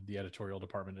of the editorial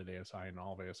department at ASI and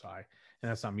all of ASI. And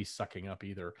that's not me sucking up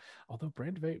either. Although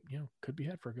Brand of Vape, could be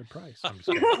had for a good price. I'm just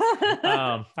kidding.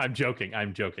 I'm joking.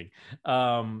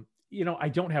 I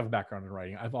don't have a background in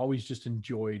writing. I've always just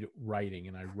enjoyed writing,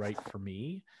 and I write for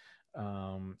me.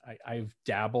 I've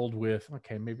dabbled with,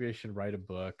 okay, maybe I should write a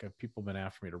book. People have been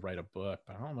after me to write a book,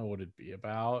 but I don't know what it'd be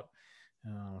about.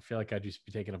 I feel like I'd just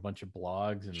be taking a bunch of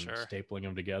blogs and stapling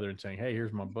them together and saying, hey,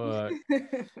 here's my book.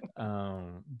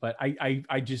 But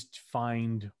I just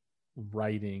find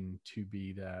writing to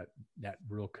be that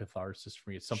real catharsis for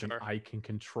me. It's something Sure. I can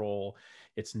control.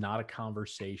 It's not a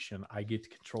conversation. I get to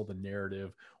control the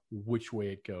narrative, which way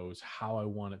it goes, how I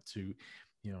want it to,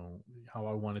 how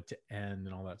I want it to end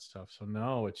and all that stuff. So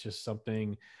no, it's just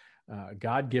something,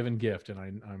 God-given gift. And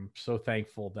I'm so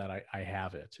thankful that I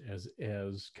have it.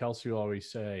 As Kelsey will always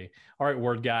say, all right,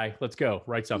 word guy, let's go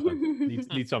write something.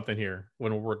 Need something here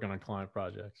when we're working on client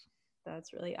projects.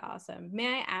 That's really awesome. May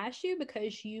I ask you,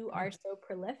 because you are so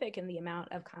prolific in the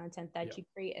amount of content that you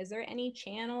create, is there any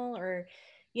channel or,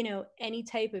 any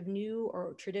type of new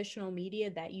or traditional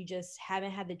media that you just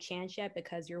haven't had the chance yet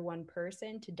because you're one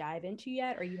person to dive into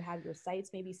yet, or you have your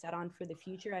sights maybe set on for the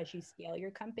future as you scale your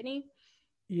company?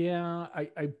 Yeah,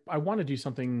 I want to do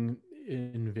something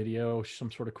in video,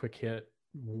 some sort of quick hit,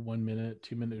 1 minute,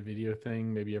 2 minute video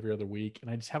thing, maybe every other week,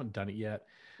 and I just haven't done it yet.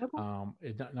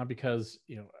 Okay. Not because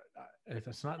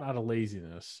it's not a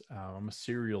laziness. I'm a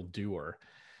serial doer.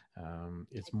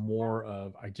 It's more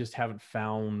of I just haven't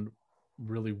found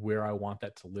really where I want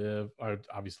that to live.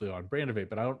 Obviously on Brandivate,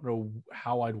 but I don't know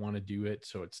how I'd want to do it,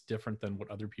 so it's different than what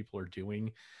other people are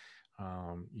doing.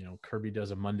 Kirby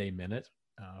does a Monday Minute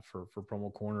for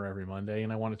Promo Corner every Monday,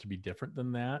 and I want it to be different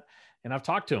than that. And I've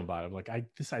talked to him about it. I'm like,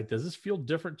 does this feel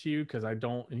different to you? Because I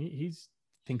don't. And he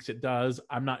thinks it does.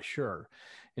 I'm not sure.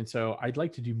 And so I'd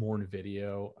like to do more in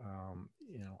video.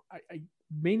 I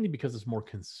mainly because it's more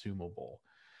consumable.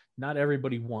 Not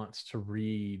everybody wants to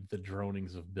read the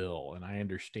dronings of Bill, and I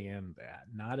understand that.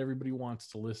 Not everybody wants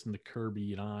to listen to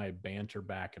Kirby and I banter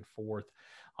back and forth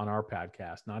on our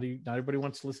podcast. Not everybody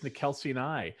wants to listen to Kelsey and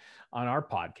I on our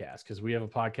podcast, because we have a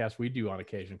podcast we do on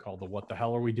occasion called the What the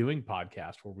Hell Are We Doing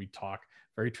podcast, where we talk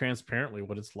very transparently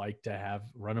what it's like to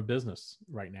run a business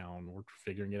right now, and we're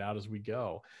figuring it out as we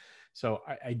go. So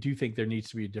I do think there needs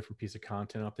to be a different piece of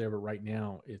content out there, but right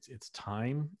now it's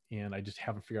time, and I just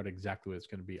haven't figured out exactly what it's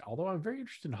going to be. Although I'm very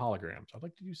interested in holograms. I'd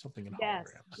like to do something in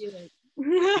holograms. Do it.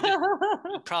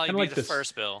 You'd probably be the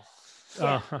first, Bill.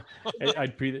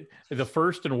 I'd be the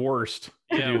first and worst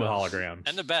to do the holograms,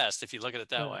 and the best if you look at it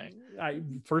that way.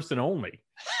 First and only.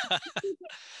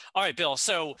 All right, Bill.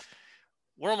 So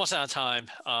we're almost out of time.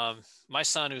 My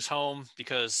son, who's home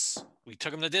because we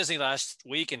took him to Disney last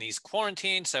week and he's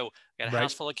quarantined. So we got a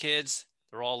house full of kids.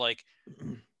 They're all like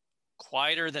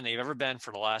quieter than they've ever been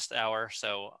for the last hour.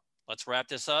 So let's wrap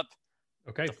this up.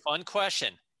 Okay. The fun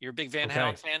question. You're a big Van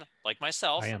Halen fan, like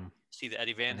myself. I am. See the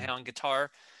Eddie Van Halen guitar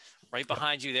right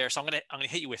behind you there. So I'm gonna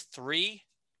hit you with 3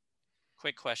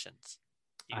 quick questions.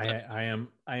 I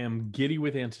am giddy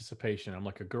with anticipation. I'm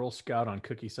like a Girl Scout on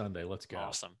Cookie Sunday. Let's go.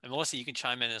 Awesome. And Melissa, you can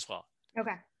chime in as well.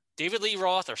 Okay. David Lee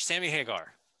Roth or Sammy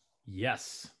Hagar?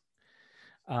 Yes.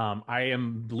 I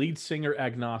am lead singer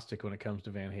agnostic when it comes to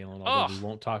Van Halen. Although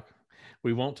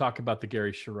we won't talk about the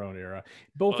Gary Cherone era.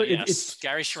 Both it's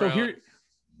Gary Cherone.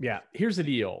 So here's the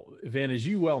deal, Van, as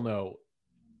you well know,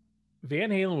 Van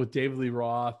Halen with David Lee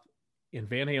Roth and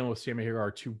Van Halen with Sammy Hagar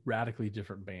are 2 radically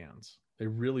different bands. They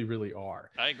really, really are.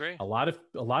 I agree. A lot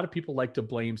of people like to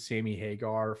blame Sammy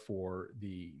Hagar for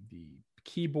the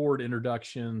keyboard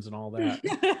introductions and all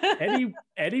that.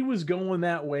 Eddie was going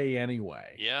that way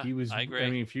anyway. Yeah, he was. I agree. I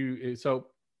mean,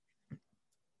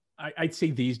 I'd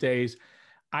say these days,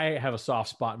 I have a soft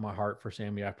spot in my heart for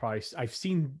Sammy. I've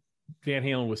seen Van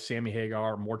Halen with Sammy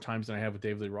Hagar more times than I have with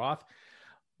David Lee Roth.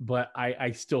 But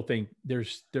I still think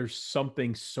there's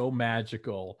something so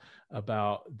magical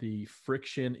about the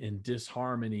friction and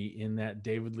disharmony in that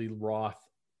David Lee Roth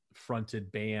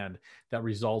fronted band that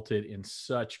resulted in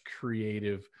such a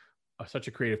creative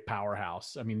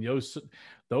powerhouse. I mean, those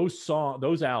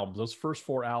albums, those first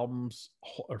 4 albums,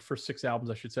 or first 6 albums,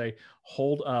 I should say,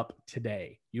 hold up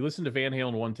today. You listen to Van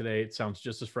Halen 1 today, it sounds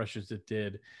just as fresh as it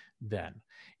did then.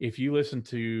 If you listen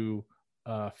to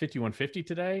 5150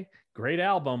 today, great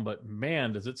album, but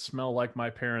man, does it smell like my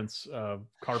parents'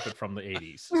 carpet from the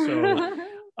 80s. So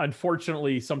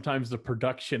unfortunately, sometimes the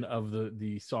production of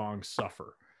the songs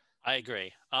suffer. I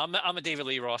agree. I'm a David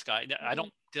Lee Roth guy. I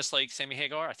don't dislike Sammy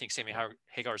Hagar. I think Sammy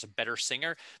Hagar is a better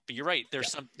singer, but you're right. There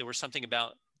was something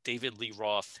about David Lee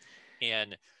Roth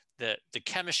and the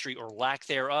chemistry or lack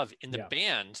thereof in the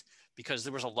band, because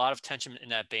there was a lot of tension in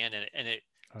that band, and it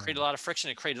created a lot of friction.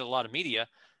 It created a lot of media.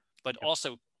 But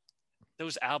also,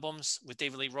 those albums with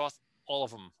David Lee Roth, all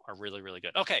of them are really, really good.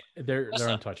 Okay. They're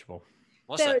untouchable.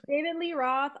 So David Lee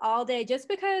Roth all day, just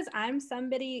because I'm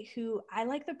somebody who I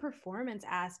like the performance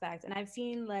aspect, and I've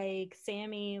seen like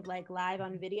Sammy like live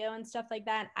on video and stuff like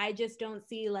that. I just don't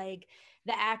see like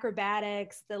the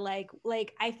acrobatics, the like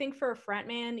I think for a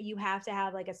frontman you have to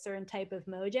have like a certain type of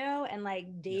mojo, and like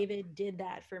David did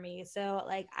that for me. So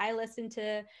like I listened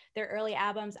to their early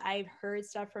albums, I've heard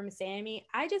stuff from Sammy.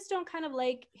 I just don't kind of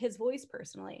like his voice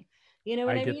personally. You know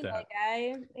what I mean? That. Like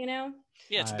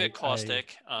Yeah, it's a bit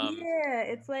caustic. Yeah,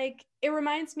 it's like it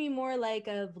reminds me more like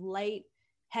of light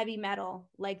heavy metal,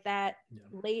 like that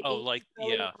late 80s,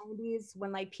 early 90s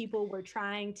when like people were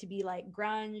trying to be like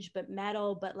grunge but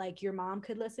metal, but like your mom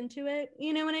could listen to it.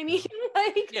 You know what I mean?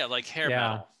 Like hair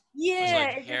metal.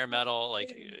 Yeah, like hair metal,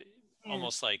 like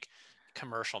almost like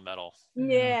commercial metal.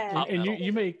 Yeah, and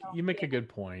you make a good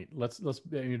point. Let's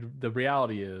the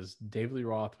reality is David Lee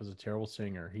Roth was a terrible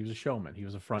singer. He was a showman. He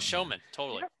was a front showman,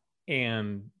 totally.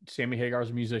 And Sammy Hagar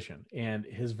is a musician, and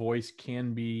his voice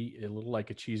can be a little like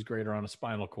a cheese grater on a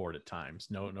spinal cord at times.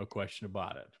 No question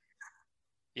about it.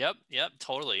 Yep,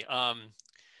 totally. All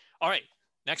right,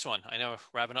 next one. I know,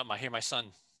 wrapping up. I hear my son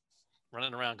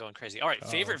running around going crazy. All right,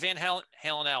 favorite Van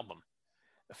Halen album.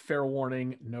 Fair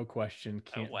Warning, no question.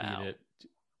 Can't beat it.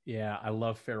 Yeah, I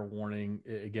love Fair Warning.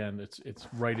 Again, it's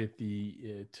right at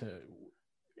the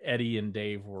Eddie and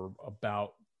Dave were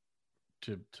about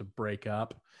to break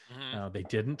up. They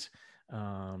didn't.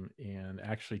 And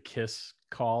actually Kiss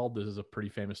called. This is a pretty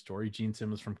famous story. Gene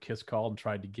Simmons from Kiss called and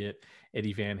tried to get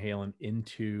Eddie Van Halen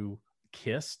into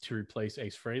Kiss to replace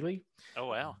Ace Frehley. Oh,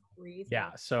 wow.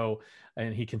 Yeah. So,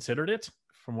 and he considered it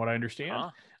from what I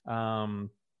understand.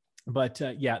 But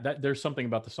there's something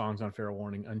about the songs on Fair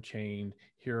Warning, Unchained,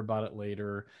 Hear About It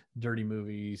Later, Dirty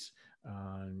Movies,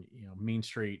 Mean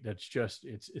Street. That's just,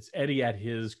 it's Eddie at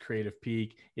his creative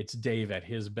peak. It's Dave at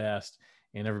his best,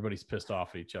 and everybody's pissed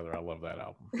off at each other. I love that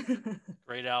album.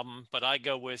 Great album. But I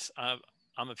go with,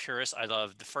 I'm a purist. I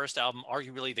love the first album,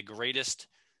 arguably the greatest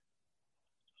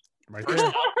right there.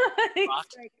 rock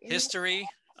history.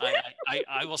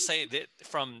 I will say that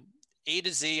from A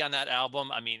to Z on that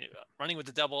album. I mean, Running with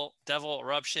the Devil,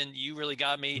 Eruption, You Really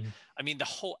Got Me. I mean, the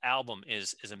whole album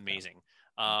is amazing.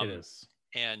 It is.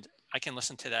 And I can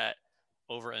listen to that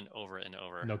over and over and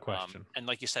over. No question. And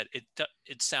like you said,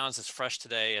 it sounds as fresh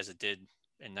today as it did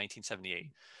in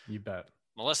 1978. You bet.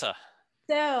 Melissa.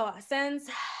 So since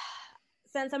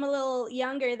I'm a little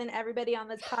younger than everybody on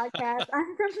this podcast,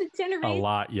 I'm from the generation. A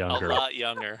lot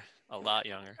younger.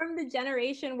 From the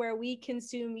generation where we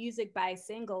consume music by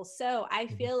singles. So I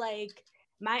feel like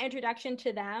my introduction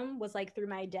to them was like through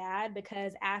my dad,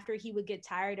 because after he would get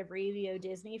tired of Radio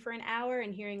Disney for an hour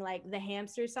and hearing like the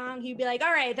Hamster song, he'd be like,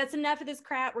 all right, that's enough of this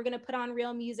crap. We're going to put on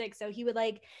real music. So he would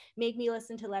like make me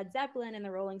listen to Led Zeppelin and the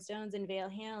Rolling Stones and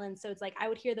Van Halen. So it's like, I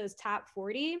would hear those top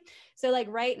 40. So like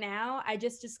right now I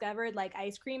just discovered like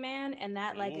Ice Cream Man, and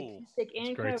that like acoustic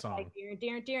intro, like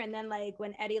dear. And then like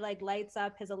when Eddie like lights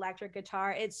up his electric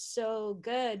guitar, it's so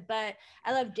good. But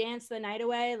I love Dance the Night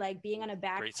Away, like being on a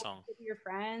back with your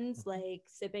friends, like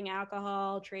sipping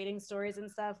alcohol, trading stories and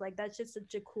stuff. Like that's just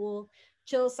such a cool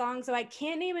chill song. So I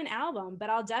can't name an album, but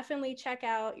I'll definitely check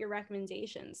out your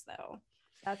recommendations though.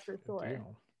 That's for sure.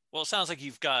 Well, it sounds like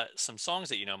you've got some songs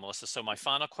that you know, Melissa. So my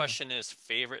final question is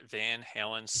favorite Van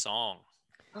Halen song.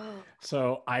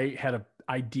 So I had an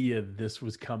idea this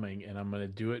was coming, and I'm going to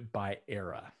do it by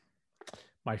era.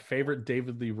 My favorite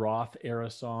David Lee Roth era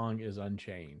song is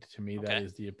Unchained. To me, that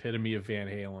is the epitome of Van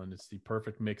Halen. It's the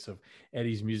perfect mix of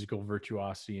Eddie's musical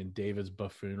virtuosity and David's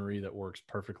buffoonery that works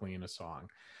perfectly in a song.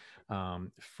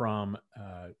 From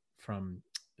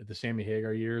the Sammy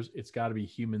Hagar years, it's got to be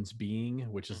Humans Being,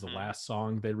 which is the last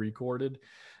song they recorded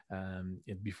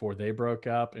before they broke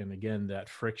up. And again, that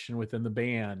friction within the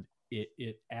band,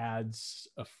 it adds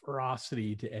a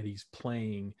ferocity to Eddie's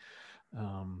playing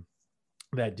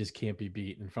that just can't be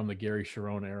beat. And from the Gary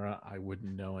Cherone era, I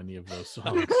wouldn't know any of those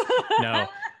songs. No,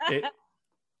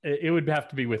 it would have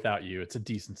to be Without You. It's a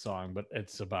decent song, but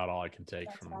it's about all I can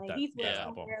take from that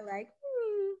album.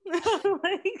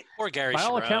 Or Gary by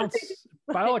Cherone.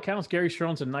 By all accounts, Gary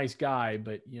Cherone's a nice guy,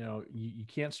 but you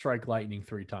can't strike lightning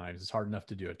 3 times. It's hard enough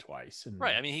to do it twice. And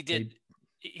right. I mean,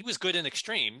 he was good in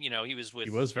Extreme. He was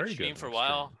very Extreme good for a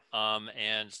while.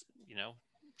 And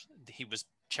he was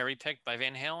cherry picked by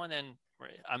Van Halen, and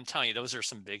I'm telling you, those are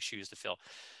some big shoes to fill.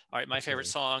 All right, my favorite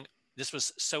song. This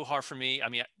was so hard for me. I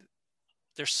mean,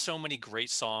 there's so many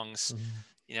great songs.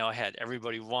 I had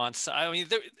Everybody Wants. I mean,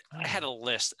 I had a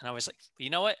list, and I was like, you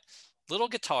know what? Little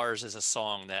Guitars is a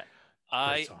song that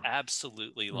I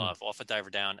absolutely love. Off of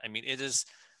Diver Down. I mean, it is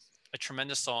a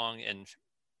tremendous song, and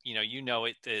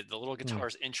it. The Little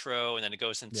Guitars intro, and then it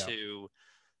goes into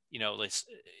you know, it's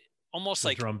almost The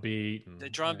like drum beat. the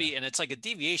drum beat, and it's like a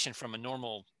deviation from a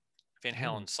normal Van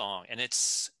Halen song, and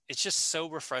it's just so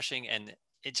refreshing, and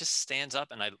it just stands up.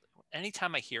 And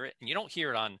anytime I hear it, and you don't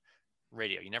hear it on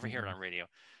radio, you never hear it on radio.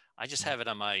 I just have it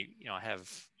on my, I have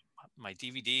my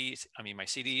DVDs, my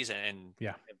CDs and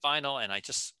vinyl, and I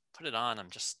just put it on. I'm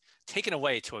just taken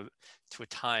away to a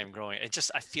time growing.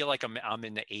 I feel like I'm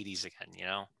in the 80s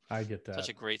again, I get that. Such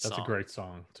a great song. That's a great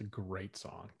song. It's a great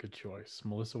song. Good choice.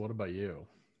 Melissa, what about you?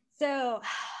 So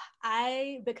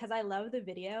because I love the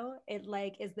video, it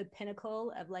like is the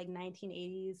pinnacle of like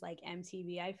 1980s like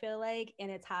MTV, I feel like, and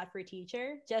it's Hot for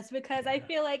Teacher, just because I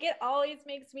feel like it always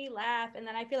makes me laugh. And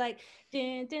then I feel like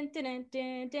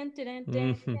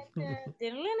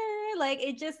like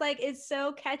it just like it's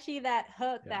so catchy, that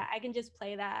hook, that I can just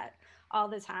play that all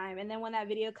the time. And then when that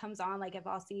video comes on, like if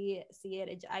I'll see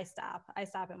it, I stop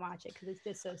and watch it because it's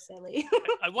just so silly.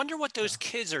 I wonder what those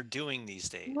kids are doing these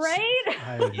days, right?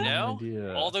 I have no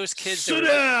idea. All those kids. Sit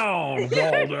down,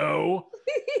 Waldo.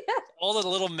 All the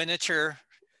little miniature,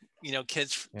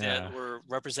 kids that were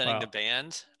representing the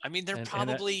band. I mean, they're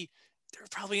probably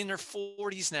in their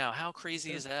 40s now. How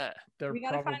crazy is that? They're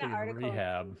probably in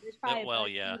rehab. An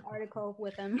article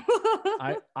with them.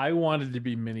 I wanted to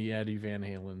be mini Eddie Van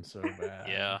Halen so bad.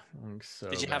 Yeah. So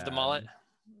did you have the mullet?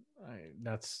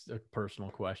 That's a personal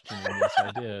question. Yes,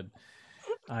 I did.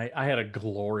 I had a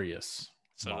glorious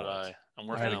mullet. Did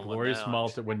I. I had a glorious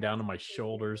mullet that went down to my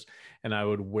shoulders, and I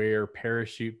would wear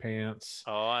parachute pants.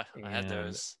 Oh, I had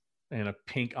those. And a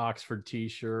pink Oxford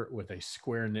t-shirt with a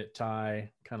square knit tie,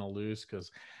 kind of loose,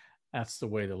 because that's the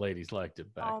way the ladies liked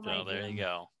it back then. Oh, there you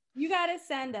go. You got to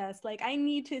send us. Like, I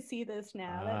need to see this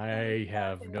now. I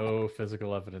have no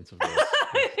physical evidence of this.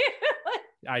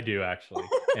 I do, actually,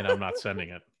 and I'm not sending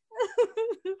it.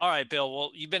 All right, Bill.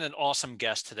 Well, you've been an awesome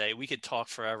guest today. We could talk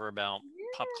forever about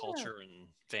pop culture and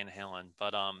Van Halen,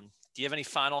 but do you have any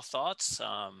final thoughts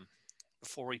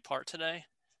before we part today?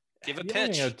 Give a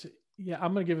pitch. Yeah,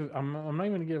 I'm not even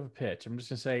going to give a pitch. I'm just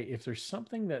going to say, if there's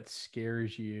something that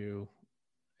scares you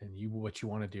and what you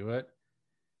want to do it,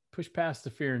 push past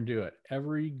the fear and do it.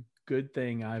 Every good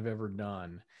thing I've ever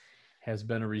done has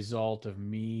been a result of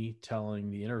me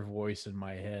telling the inner voice in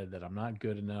my head that I'm not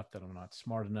good enough, that I'm not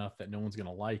smart enough, that no one's going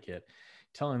to like it,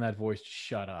 telling that voice to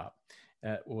shut up.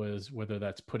 That was, whether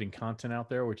that's putting content out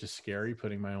there, which is scary,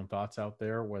 putting my own thoughts out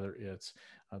there, whether it's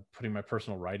putting my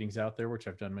personal writings out there, which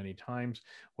I've done many times,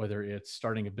 whether it's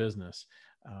starting a business.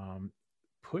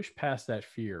 Push past that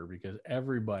fear, because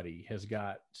everybody has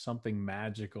got something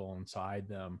magical inside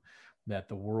them that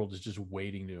the world is just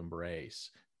waiting to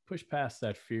embrace. Push past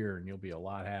that fear and you'll be a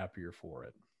lot happier for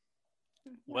it.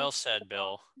 Well said,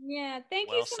 Bill. Yeah, thank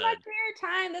you so much for your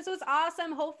time. This was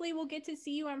awesome. Hopefully we'll get to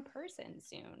see you in person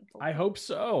soon. Hopefully. I hope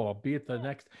so. I'll be at the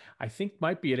next, I think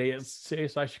might be at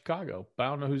ASI Chicago, but I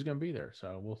don't know who's going to be there.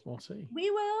 So we'll see.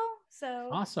 We will. So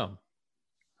awesome.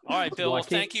 All right, Bill. Well,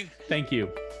 thank you. Thank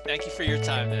you. Thank you for your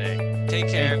time today. Take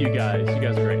care. Thank you guys. You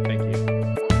guys are great. Thank you.